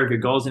consciously aware of your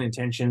goals and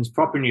intentions,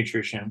 proper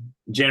nutrition,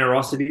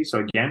 generosity. So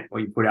again,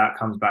 what you put out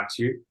comes back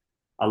to you,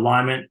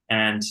 alignment,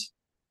 and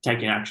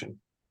taking action.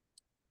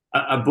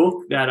 A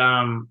book that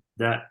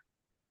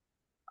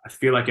I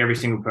feel like every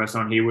single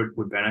person on here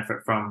would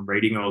benefit from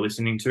reading or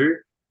listening to.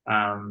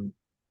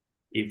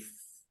 If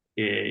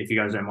you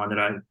guys don't mind that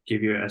I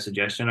give you a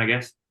suggestion, I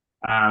guess,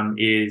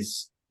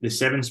 is The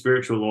 7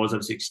 Spiritual Laws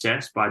of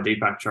Success by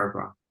Deepak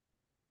Chopra.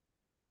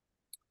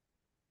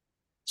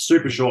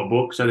 Super short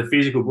book. So the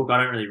physical book,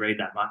 I don't really read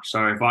that much.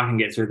 So if I can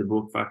get through the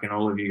book, fucking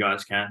all of you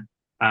guys can.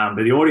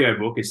 But the audio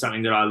book is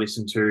something that I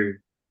listen to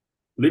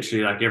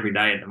literally like every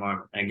day at the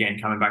moment. Again,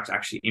 coming back to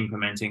actually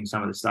implementing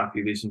some of the stuff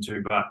you listen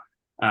to. But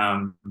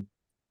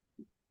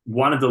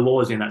one of the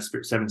laws in that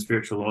 7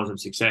 spiritual laws of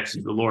success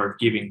is the law of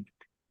giving.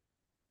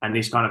 And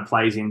this kind of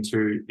plays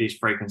into this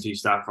frequency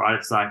stuff, right?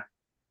 It's like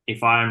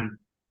if I'm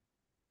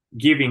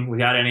giving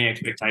without any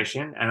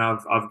expectation and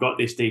I've got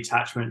this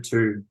detachment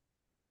to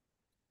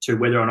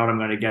whether or not I'm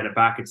going to get it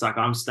back, it's like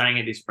I'm staying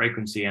at this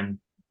frequency. And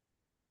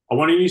I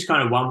want to use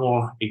kind of one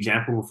more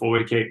example before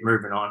we keep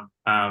moving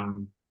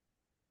on,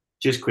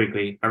 just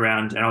quickly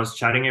around, and I was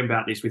chatting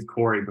about this with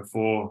Corey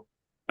before,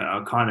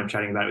 kind of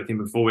chatting about it with him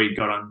before we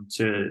got on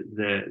to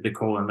the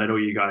call and let all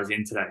you guys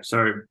in today.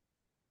 So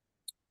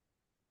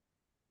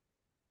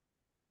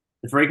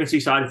the frequency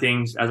side of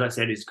things, as I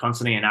said, is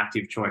constantly an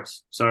active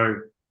choice. So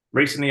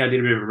recently I did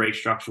a bit of a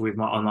restructure with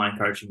my online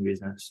coaching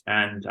business,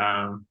 and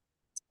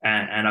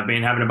I've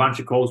been having a bunch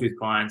of calls with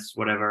clients,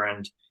 whatever.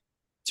 And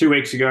 2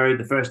 weeks ago,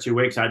 the first 2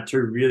 weeks, I had 2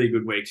 really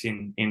good weeks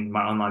in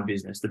my online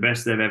business, the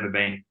best they've ever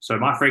been. So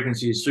my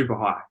frequency is super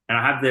high. And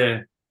I have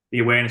the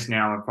awareness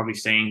now of probably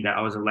seeing that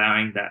I was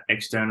allowing that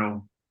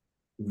external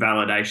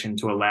validation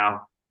to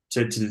allow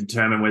to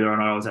determine whether or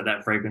not I was at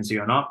that frequency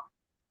or not.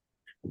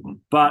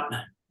 But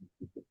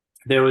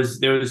there was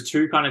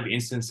 2 kind of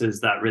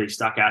instances that really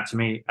stuck out to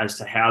me as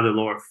to how the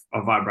law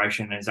of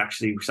vibration has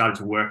actually started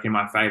to work in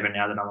my favor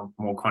now that I'm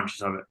more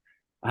conscious of it.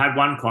 I had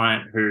one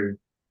client who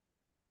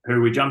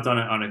we jumped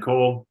on a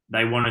call.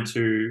 They wanted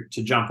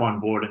to jump on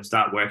board and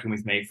start working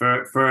with me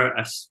for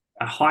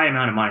a high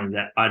amount of money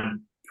that I'd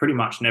pretty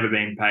much never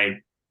been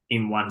paid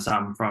in one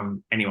sum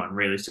from anyone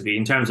realistically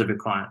in terms of a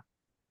client.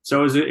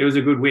 So it was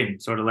a good win.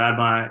 So it allowed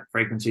my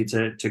frequency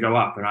to go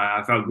up, and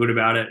I felt good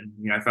about it,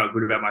 and felt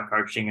good about my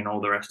coaching and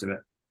all the rest of it.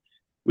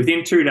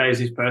 Within 2 days,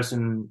 this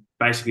person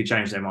basically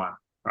changed their mind,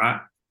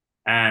 right?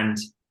 And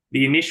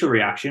the initial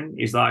reaction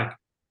is like,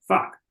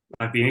 fuck.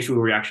 Like the initial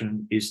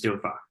reaction is still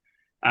fuck.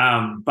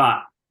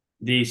 But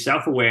the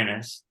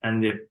self-awareness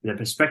and the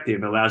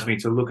perspective allows me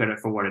to look at it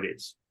for what it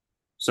is.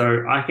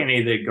 So I can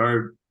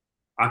either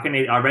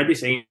I read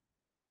this email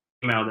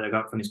that I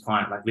got from this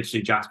client, like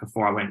literally just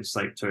before I went to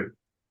sleep too.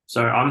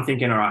 So I'm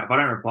thinking, all right, if I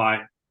don't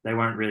reply, they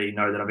won't really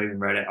know that I've even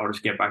read it. I'll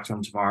just get back to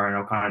them tomorrow and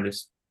I'll kind of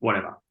just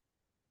whatever.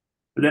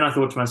 But then I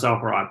thought to myself,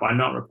 all right, by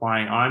not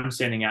replying, I'm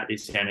sending out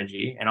this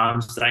energy and I'm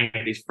staying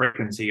at this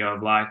frequency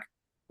of like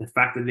the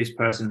fact that this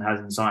person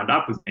hasn't signed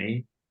up with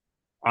me.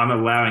 I'm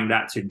allowing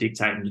that to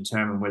dictate and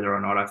determine whether or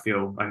not I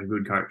feel like a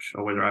good coach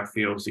or whether I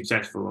feel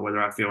successful or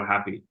whether I feel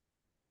happy.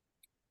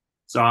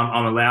 So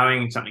I'm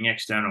allowing something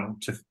external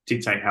to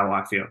dictate how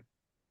I feel,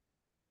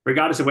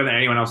 regardless of whether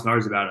anyone else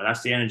knows about it.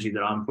 That's the energy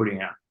that I'm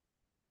putting out.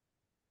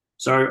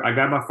 So I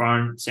grab my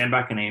phone, send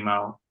back an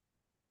email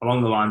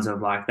along the lines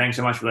of like, thanks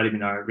so much for letting me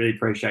know. Really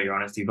appreciate your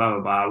honesty, blah,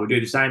 blah, blah. We'll do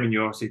the same in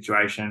your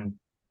situation.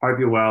 Hope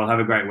you're well. Have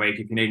a great week.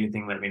 If you need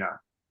anything, let me know.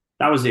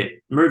 That was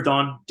it. Moved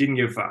on. Didn't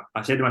give a fuck.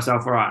 I said to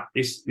myself, all right,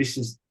 it's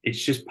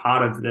just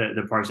part of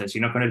the process.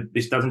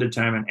 This doesn't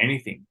determine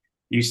anything.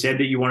 You said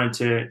that you wanted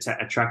to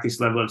attract this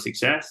level of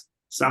success.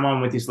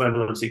 Someone with this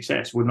level of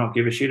success would not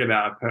give a shit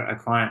about a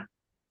client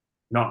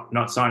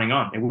not signing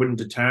on. It wouldn't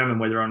determine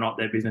whether or not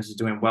their business is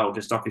doing well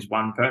just off this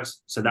one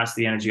person. So that's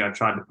the energy I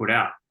tried to put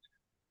out.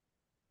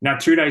 Now,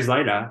 2 days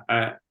later,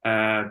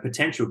 a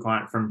potential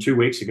client from 2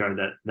 weeks ago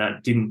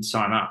that didn't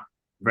sign up,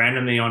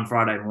 randomly on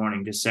Friday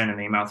morning, just sent an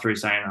email through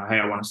saying, hey,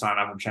 I want to sign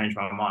up and change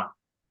my mind.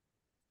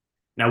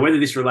 Now, whether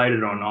this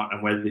related or not,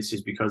 and whether this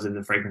is because of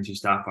the frequency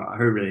stuff,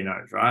 who really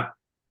knows, right?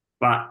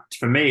 But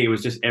for me, it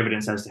was just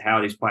evidence as to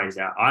how this plays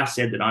out. I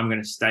said that I'm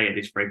going to stay at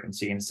this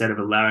frequency instead of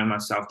allowing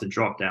myself to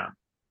drop down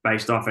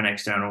based off an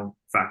external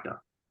factor.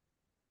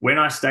 When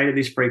I stayed at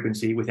this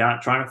frequency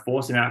without trying to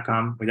force an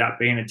outcome, without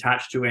being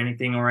attached to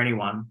anything or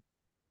anyone,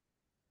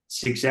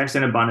 success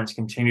and abundance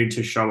continued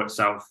to show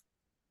itself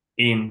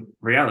in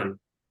reality.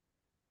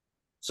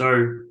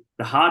 So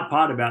the hard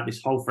part about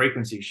this whole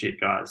frequency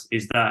shit, guys,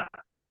 is that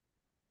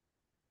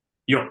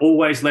you're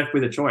always left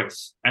with a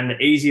choice. And the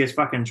easiest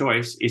fucking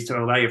choice is to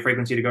allow your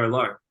frequency to go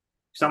low.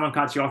 someone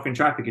cuts you off in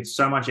traffic, it's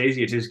so much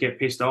easier to just get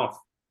pissed off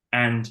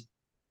and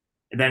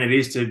than it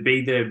is to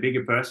be the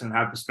bigger person,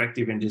 have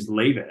perspective, and just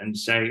leave it and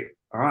say,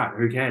 all right,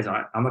 who cares?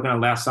 I'm not going to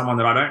allow someone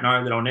that I don't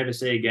know, that I'll never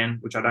see again,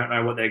 which I don't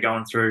know what they're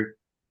going through,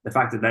 the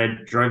fact that they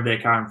drove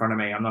their car in front of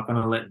me, I'm not going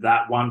to let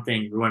that one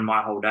thing ruin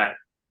my whole day.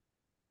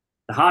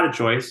 The harder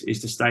choice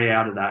is to stay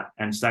out of that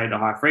and stay at a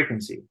high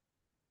frequency.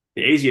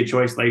 The easier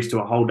choice leads to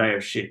a whole day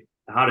of shit.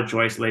 The harder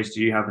choice leads to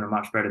you having a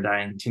much better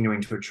day and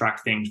continuing to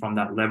attract things from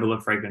that level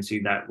of frequency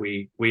that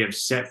we have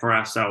set for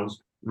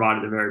ourselves right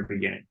at the very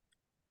beginning.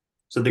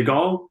 So the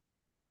goal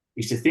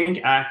is to think,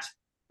 act,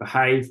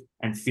 behave,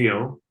 and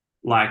feel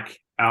like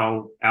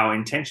our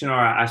intention or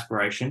our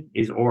aspiration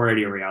is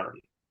already a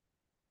reality.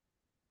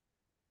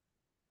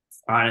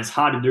 All right, and it's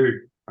hard to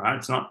do, right?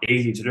 It's not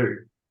easy to do,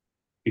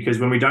 because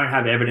when we don't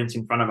have evidence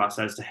in front of us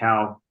as to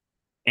how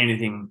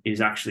anything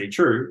is actually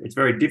true, it's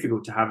very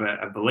difficult to have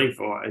a belief,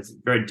 or it's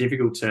very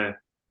difficult to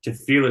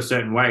feel a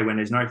certain way when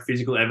there's no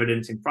physical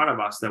evidence in front of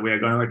us that we are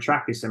going to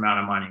attract this amount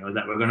of money, or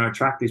that we're going to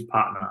attract this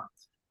partner,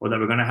 or that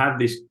we're going to have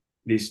this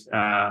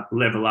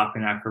level up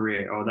in our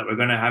career, or that we're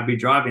going to be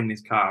driving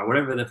this car, or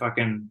whatever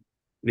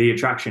the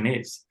attraction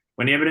is.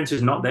 When the evidence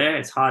is not there,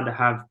 it's hard to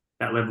have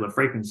that level of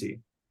frequency.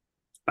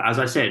 But as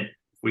I said,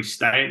 if we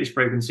stay at this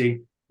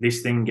frequency,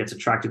 this thing gets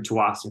attracted to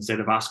us instead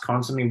of us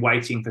constantly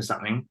waiting for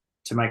something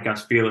to make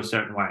us feel a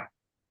certain way.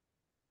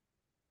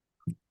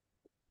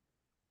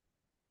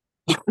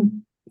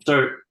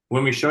 So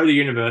when we show the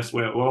universe,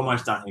 we're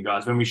almost done here,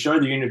 guys. When we show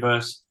the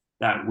universe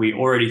that we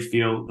already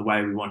feel the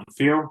way we want to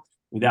feel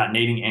without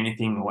needing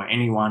anything or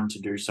anyone to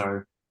do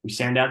so, we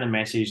send out the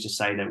message to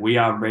say that we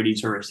are ready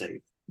to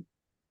receive.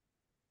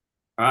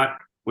 All right?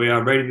 We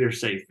are ready to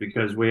receive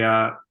because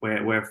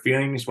we're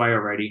feeling this way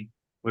already.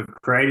 We've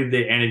created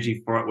the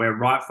energy for it. We're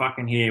right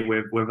fucking here.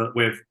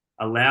 We've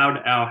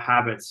allowed our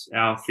habits,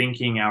 our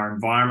thinking, our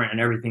environment,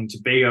 and everything to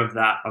be of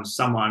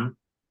someone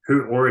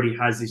who already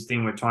has this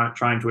thing we're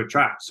trying to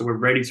attract. So we're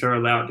ready to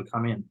allow it to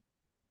come in.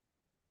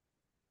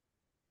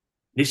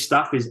 This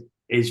stuff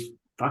is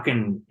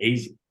fucking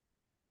easy.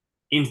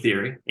 In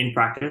theory, in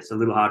practice, a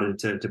little harder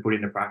to put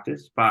into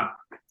practice, but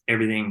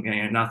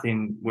everything,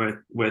 nothing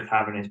worth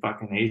having is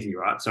fucking easy,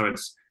 right? So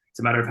it's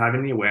a matter of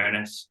having the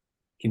awareness,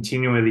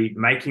 continually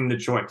making the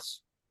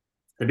choice.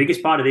 The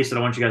biggest part of this that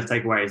I want you guys to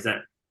take away is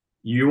that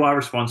you are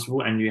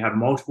responsible and you have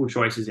multiple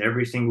choices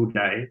every single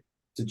day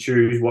to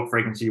choose what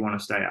frequency you want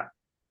to stay at.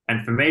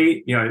 And for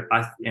me,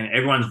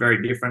 everyone's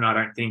very different. I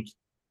don't think,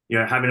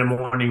 having a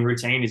morning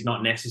routine is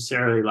not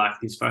necessarily like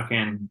this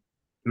fucking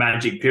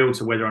magic pill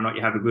to whether or not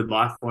you have a good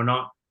life or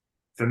not.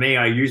 For me,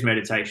 I use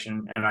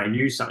meditation and I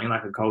use something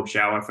like a cold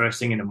shower first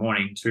thing in the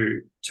morning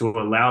to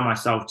allow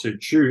myself to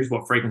choose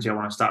what frequency I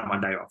want to start my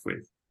day off with.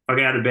 If I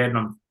get out of bed and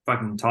I'm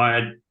fucking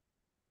tired,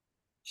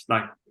 just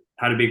like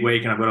had a big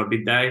week and I've got a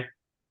big day,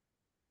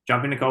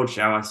 jump in a cold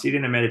shower, sit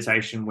in a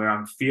meditation where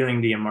I'm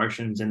feeling the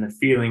emotions and the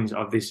feelings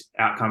of this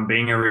outcome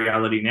being a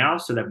reality now,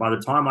 so that by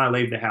the time I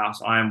leave the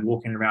house, I am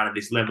walking around at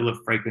this level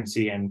of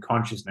frequency and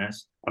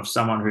consciousness of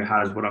someone who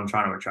has what I'm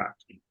trying to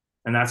attract.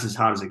 And that's as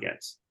hard as it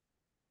gets.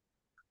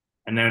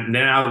 And then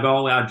our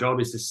goal, our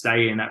job is to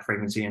stay in that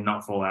frequency and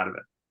not fall out of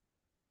it.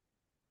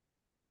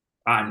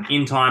 And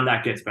in time,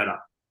 that gets better.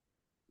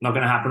 Not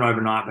going to happen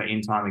overnight, but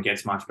in time, it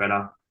gets much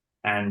better.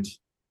 And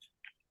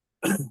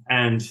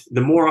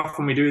the more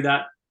often we do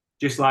that,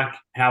 just like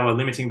how a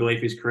limiting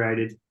belief is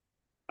created,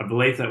 a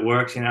belief that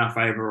works in our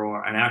favor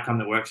or an outcome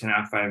that works in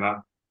our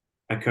favor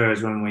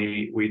occurs when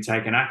we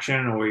take an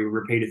action or we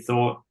repeat a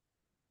thought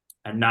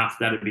enough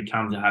that it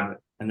becomes a habit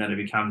and that it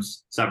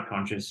becomes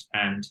subconscious,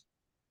 and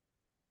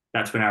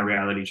that's when our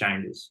reality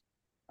changes.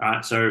 All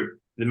right. So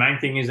the main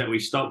thing is that we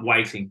stop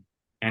waiting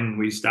and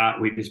we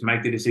just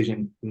make the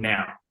decision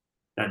now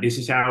that this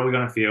is how we're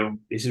going to feel.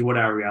 This is what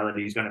our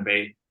reality is going to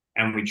be.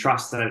 And we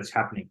trust that it's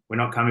happening. We're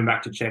not coming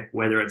back to check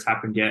whether it's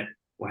happened yet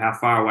or how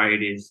far away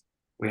it is.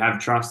 We have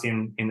trust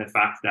in the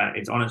fact that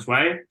it's on its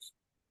way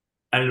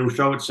and it'll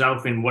show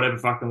itself in whatever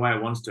fucking way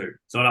it wants to.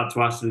 It's not up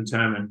to us to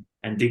determine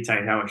and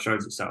dictate how it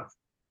shows itself.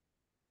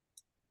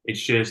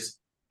 It's just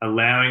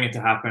allowing it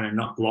to happen and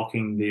not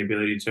blocking the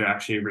ability to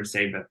actually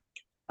receive it.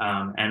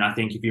 And I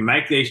think if you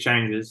make these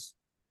changes,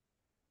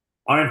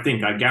 I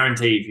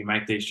guarantee if you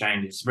make these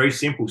changes, very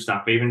simple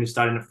stuff, even just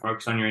starting to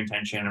focus on your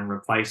intention and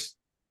replace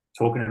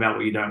talking about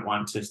what you don't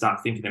want to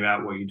start thinking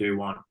about what you do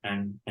want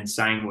and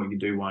saying what you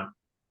do want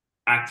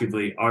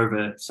actively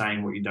over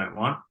saying what you don't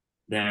want,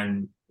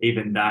 then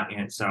even that in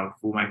itself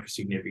will make a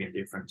significant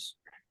difference.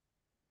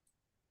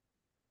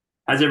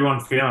 How's everyone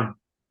feeling?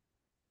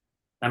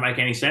 That make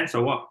any sense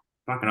or what?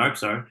 Fucking hope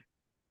so.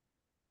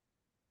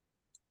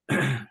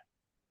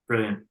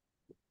 Brilliant.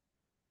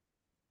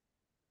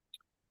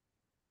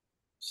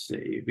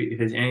 See if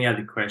there's any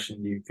other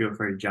questions, you feel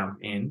free to jump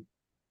in.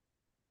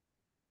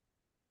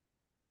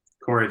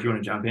 Corey, if you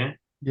want to jump in.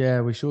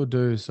 Yeah, we sure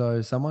do.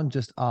 So someone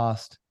just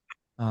asked,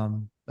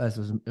 it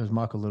was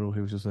Michael Little,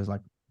 who was just like,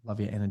 love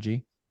your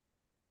energy.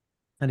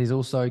 And he's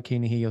also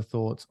keen to hear your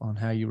thoughts on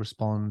how you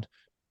respond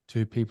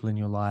to people in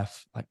your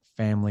life, like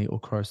family or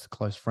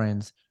close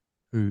friends,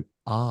 who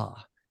are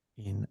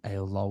in a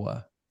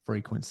lower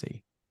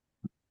frequency?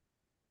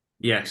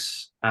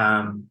 Yes.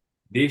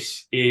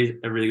 This is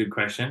a really good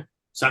question.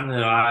 Something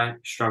that I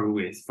struggle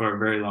with for a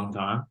very long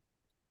time.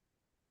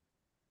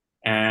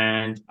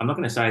 And I'm not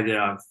going to say that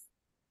I've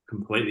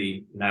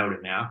completely nailed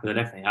it now, because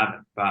I definitely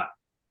haven't, but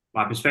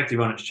my perspective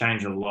on it's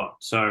changed a lot.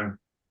 So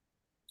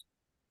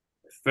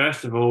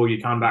first of all,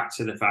 you come back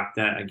to the fact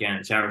that, again,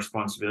 it's our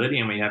responsibility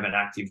and we have an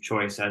active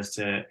choice as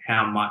to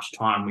how much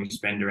time we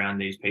spend around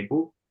these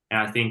people. And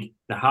I think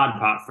the hard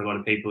part for a lot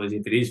of people is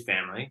if it is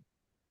family,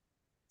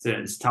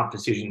 it's a tough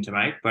decision to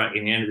make. But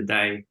in the end of the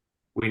day,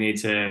 we need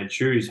to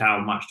choose how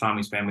much time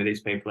we spend with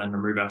these people and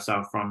remove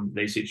ourselves from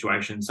these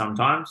situations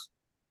sometimes.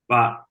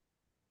 But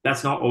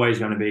that's not always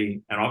going to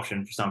be an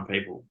option for some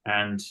people.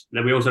 And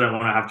then we also don't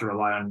want to have to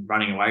rely on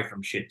running away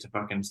from shit to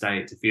fucking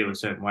to feel a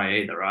certain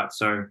way either, right?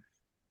 So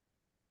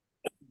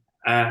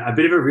a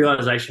bit of a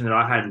realization that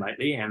I had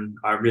lately, and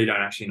I really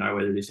don't actually know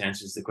whether this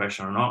answers the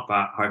question or not,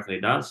 but hopefully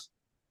it does,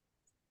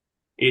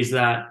 is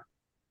that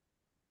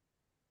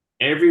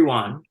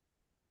everyone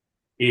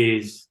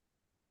is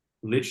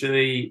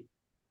literally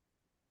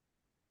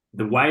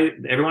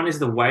everyone is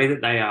the way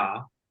that they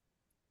are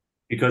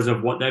because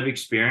of what they've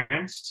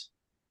experienced,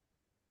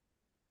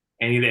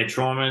 any of their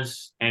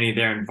traumas, any of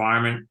their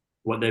environment,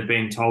 what they've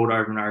been told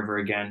over and over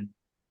again,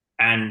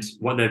 and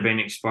what they've been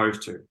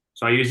exposed to.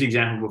 So I used the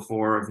example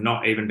before of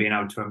not even being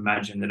able to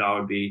imagine that I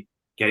would be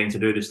getting to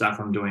do the stuff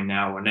I'm doing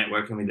now or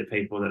networking with the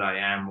people that I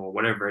am or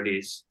whatever it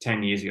is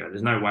 10 years ago.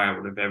 There's no way I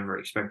would have ever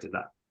expected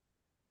that.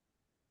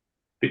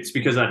 It's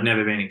because I'd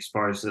never been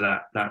exposed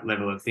to that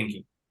level of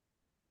thinking.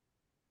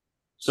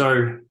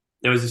 So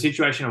there was a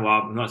situation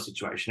something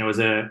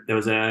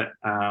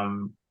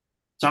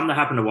that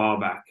happened a while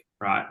back,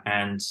 right?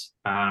 And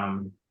I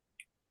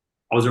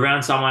was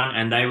around someone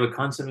and they were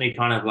constantly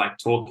kind of like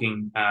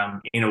talking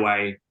in a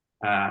way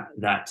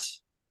that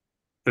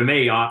for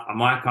me,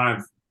 my kind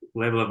of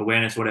level of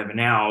awareness, whatever,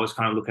 now I was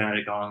kind of looking at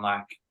it going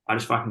like, I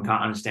just fucking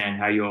can't understand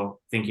how you're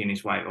thinking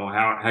this way, or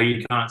how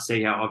you can't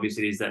see how obvious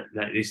it is that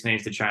this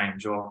needs to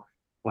change, or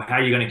how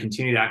you're going to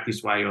continue to act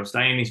this way, or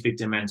stay in this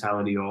victim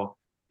mentality, or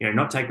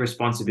not take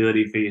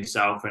responsibility for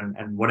yourself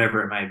and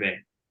whatever it may be.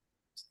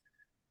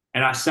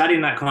 And I sat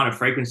in that kind of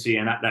frequency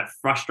and that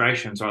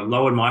frustration. So I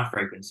lowered my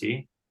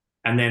frequency,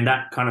 and then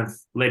that kind of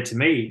led to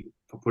me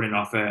putting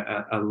off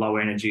a low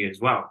energy as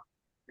well.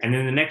 And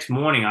then the next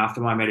morning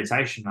after my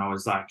meditation, I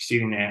was like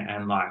sitting there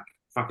and like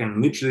fucking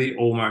literally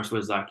almost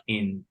was like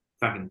in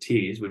fucking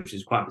tears, which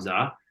is quite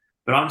bizarre.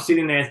 But I'm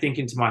sitting there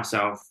thinking to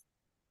myself,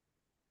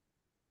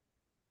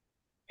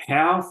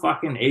 how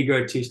fucking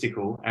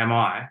egotistical am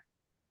I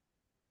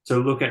to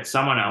look at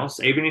someone else,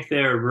 even if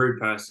they're a rude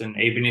person,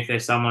 even if they're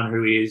someone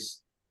who is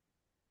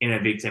in a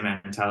victim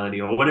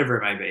mentality or whatever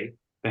it may be,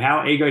 but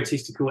how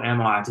egotistical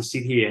am I to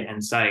sit here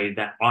and say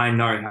that I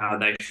know how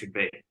they should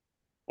be,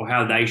 or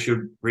how they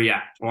should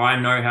react, or I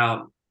know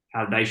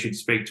how they should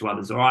speak to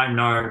others, or I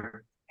know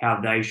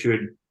how they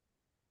should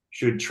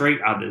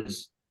treat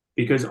others,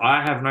 because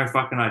I have no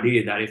fucking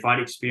idea that if I'd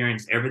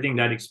experienced everything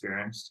they'd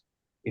experienced,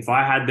 if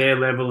I had their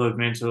level of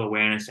mental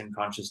awareness and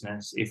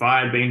consciousness, if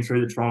I had been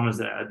through the traumas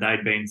that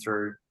they'd been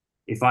through,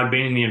 if I'd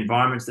been in the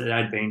environments that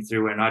they'd been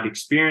through and I'd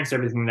experienced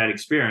everything they'd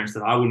experienced,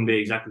 that I wouldn't be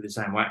exactly the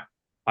same way.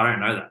 I don't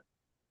know that.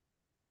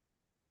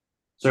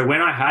 So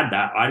when I had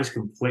that, I just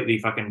completely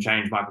fucking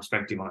changed my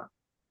perspective on it.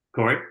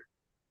 Corey?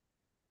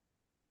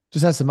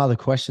 Just had some other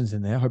questions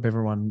in there. I hope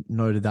everyone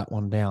noted that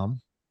one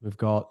down. We've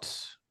got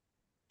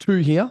 2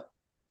 here.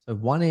 So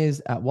one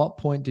is, at what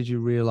point did you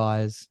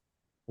realize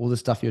all the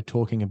stuff you're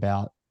talking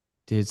about,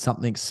 did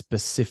something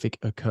specific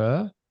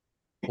occur,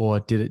 or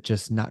did it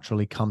just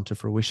naturally come to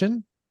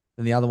fruition?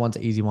 And the other one's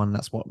an easy one, and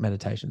that's what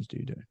meditations do.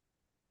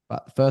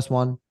 But the first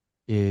one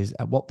is,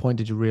 at what point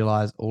did you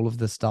realize all of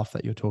the stuff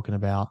that you're talking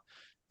about,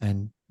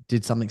 and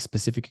did something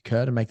specific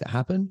occur to make that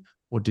happen,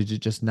 or did it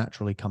just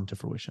naturally come to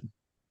fruition?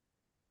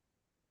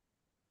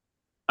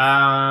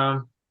 I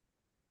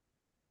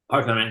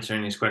hope I'm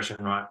answering this question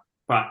right,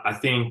 but I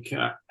think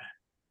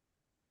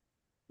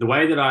the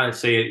way that I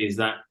see it is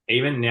that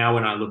even now,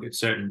 when I look at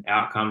certain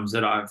outcomes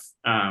that I've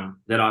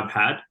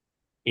had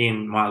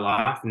in my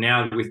life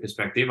now with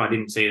perspective, I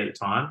didn't see it at the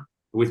time.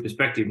 But with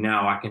perspective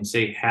now, I can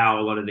see how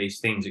a lot of these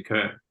things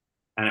occurred,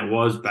 and it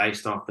was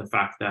based off the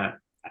fact that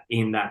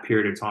in that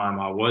period of time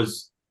I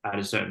was at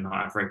a certain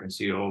high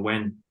frequency, or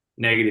when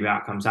negative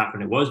outcomes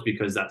happened, it was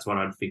because that's what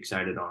I'd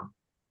fixated on.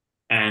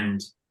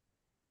 And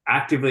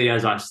actively,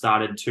 as I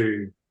started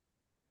to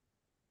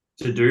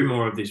do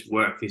more of this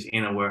work, this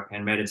inner work,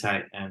 and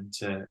meditate, and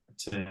to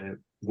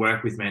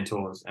work with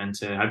mentors, and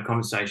to have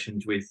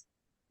conversations with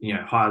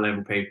higher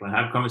level people, and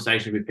have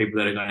conversations with people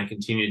that are going to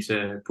continue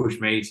to push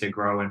me to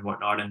grow and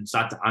whatnot, and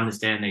start to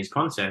understand these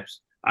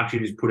concepts, I actually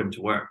just put them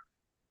to work.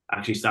 I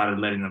actually started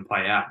letting them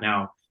play out.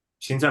 Now,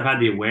 since I've had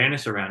the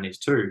awareness around this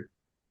too,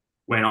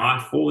 when I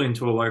fall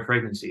into a low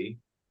frequency,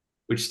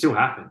 which still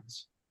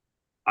happens,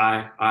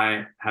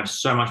 I have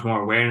so much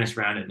more awareness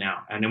around it now.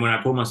 And then when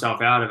I pull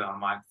myself out of it,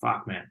 I'm like,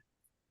 fuck, man,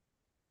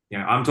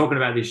 I'm talking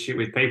about this shit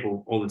with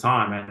people all the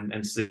time, and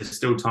there's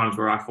still times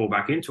where I fall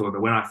back into it.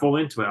 But when I fall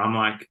into it, I'm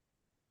like,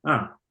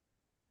 oh,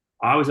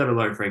 I was at a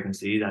low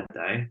frequency that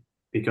day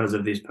because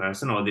of this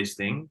person or this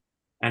thing.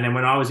 And then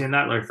when I was in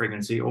that low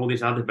frequency, all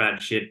this other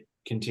bad shit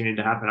continued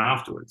to happen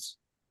afterwards.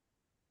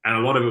 And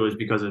a lot of it was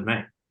because of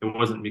me. It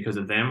wasn't because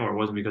of them, or it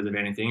wasn't because of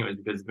anything. It was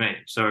because of me.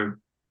 So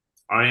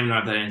I don't even know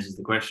if that answers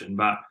the question,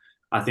 but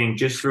I think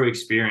just through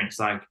experience,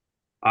 like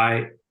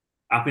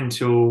up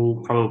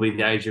until probably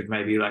the age of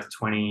maybe like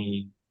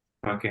 23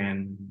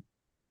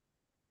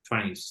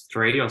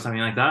 or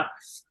something like that,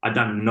 I'd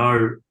done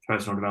no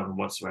personal development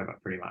whatsoever,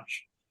 pretty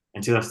much,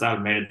 until I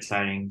started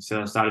meditating,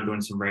 until I started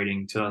doing some reading,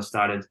 until I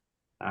started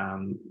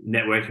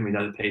networking with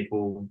other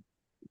people,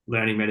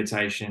 learning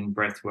meditation,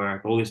 breath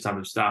work, all this type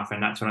of stuff.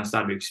 And that's when I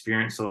started to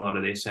experience a lot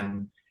of this.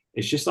 And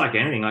it's just like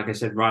anything, like I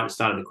said right at the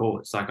start of the call,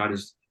 it's like I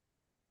just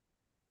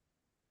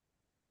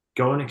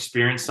go and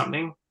experience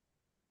something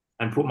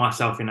and put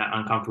myself in that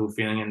uncomfortable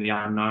feeling and the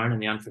unknown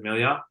and the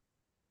unfamiliar,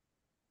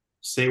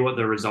 see what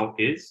the result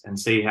is and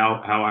see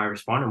how I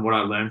respond and what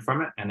I learn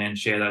from it, and then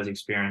share those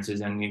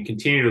experiences and you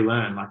continue to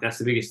learn. Like that's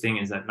the biggest thing,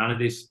 is that none of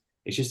this,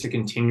 it's just a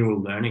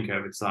continual learning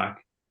curve. It's like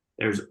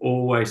there's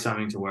always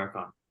something to work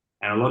on.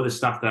 And a lot of the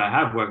stuff that I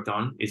have worked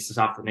on is the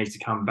stuff that needs to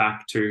come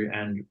back to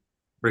and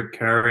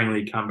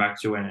recurringly come back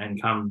to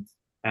and come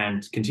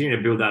and continue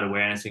to build that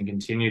awareness and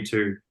continue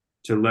to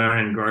learn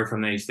and grow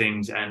from these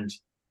things. And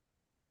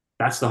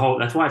that's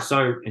why it's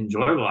so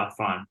enjoyable, I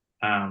find,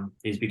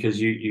 is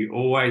because you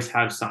always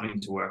have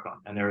something to work on,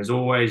 and there is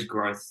always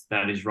growth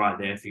that is right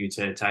there for you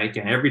to take.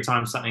 And every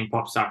time something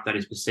pops up that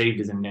is perceived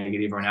as a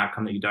negative or an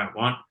outcome that you don't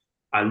want,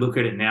 I look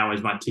at it now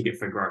as my ticket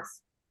for growth.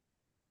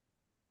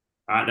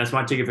 All right, that's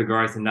my ticket for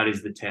growth, and that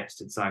is the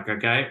test. It's like,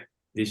 okay,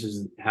 this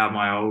is how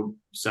my old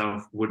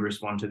self would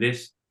respond to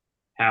this.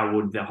 How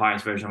would the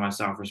highest version of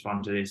myself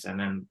respond to this? And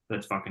then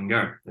let's fucking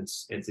go.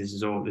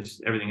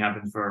 Everything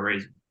happens for a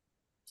reason.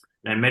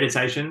 Now,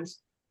 meditations,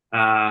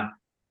 I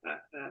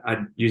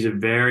use a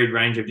varied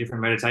range of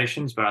different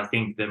meditations, but I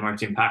think the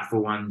most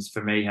impactful ones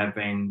for me have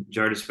been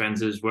Joe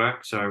Dispenza's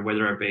work. So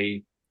whether it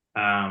be,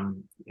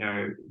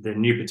 the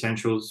New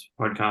Potentials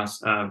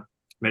podcast,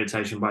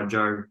 meditation by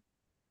Joe,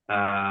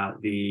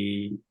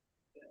 the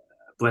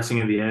Blessing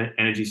of the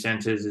Energy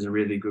Centers is a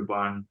really good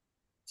one.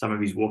 Some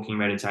of his walking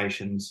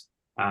meditations.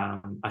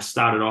 I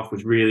started off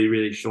with really,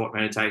 really short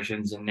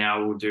meditations, and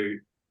now we'll do,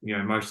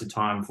 most of the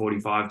time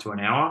 45 to an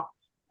hour.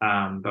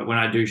 But when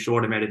I do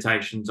shorter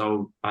meditations,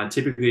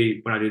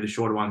 typically when I do the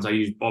shorter ones, I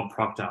use Bob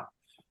Proctor.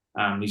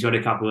 He's got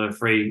a couple of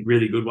free,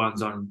 really good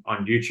ones on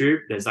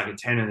YouTube. There's like a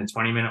 10 and a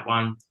 20-minute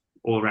one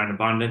all around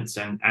abundance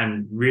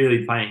and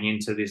really playing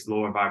into this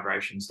law of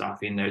vibration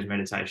stuff in those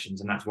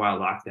meditations. And that's why I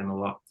like them a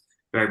lot.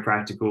 Very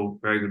practical,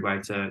 very good way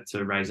to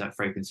raise that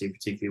frequency,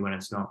 particularly when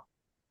it's not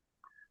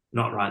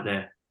right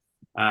there.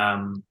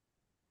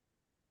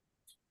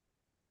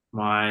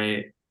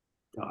 My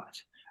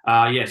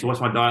diet. So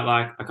what's my diet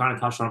like? I kind of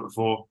touched on it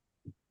before.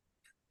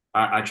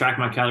 I track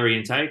my calorie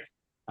intake.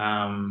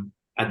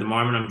 At the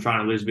moment, I'm trying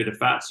to lose a bit of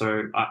fat.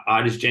 So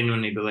I just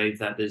genuinely believe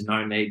that there's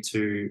no need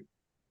to,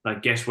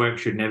 like, guesswork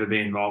should never be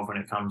involved when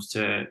it comes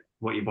to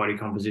what your body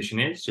composition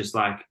is. Just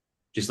like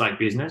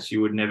business,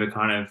 you would never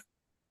kind of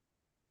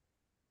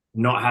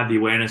not have the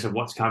awareness of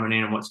what's coming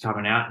in and what's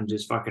coming out and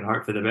just fucking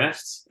hope for the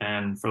best.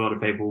 And for a lot of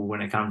people,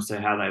 when it comes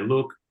to how they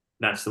look,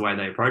 that's the way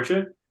they approach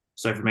it.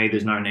 So for me,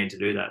 there's no need to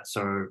do that.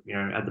 So,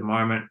 at the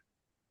moment,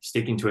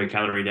 sticking to a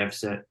calorie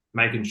deficit,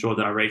 making sure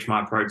that I reach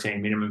my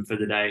protein minimum for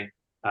the day.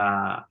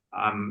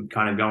 I'm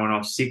kind of going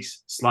off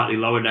 6 slightly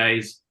lower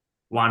days,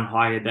 1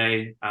 higher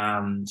day.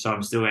 So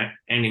I'm still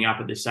ending up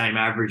at the same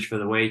average for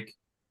the week,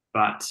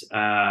 but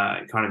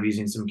kind of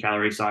using some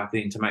calorie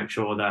cycling to make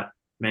sure that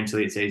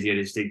mentally it's easier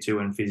to stick to,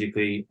 and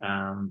physically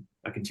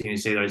I continue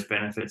to see those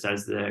benefits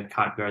as the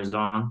cut goes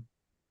on.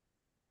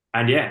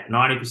 And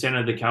 90%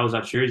 of the calories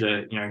I choose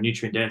are,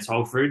 nutrient dense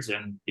whole foods.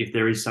 And if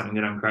there is something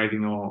that I'm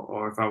craving,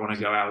 or if I want to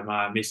go out with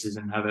my missus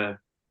and have a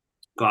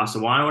glass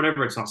of wine or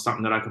whatever, it's not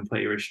something that I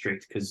completely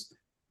restrict, because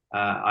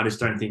I just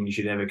don't think you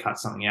should ever cut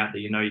something out that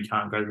you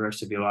can't go the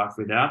rest of your life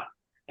without.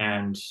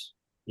 And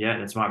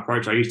that's my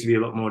approach. I used to be a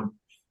lot more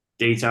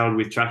detailed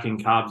with tracking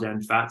carbs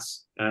and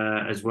fats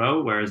as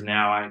well, whereas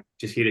now I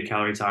just hit a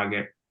calorie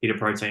target, hit a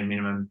protein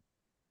minimum,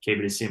 keep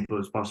it as simple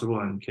as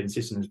possible and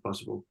consistent as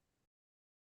possible.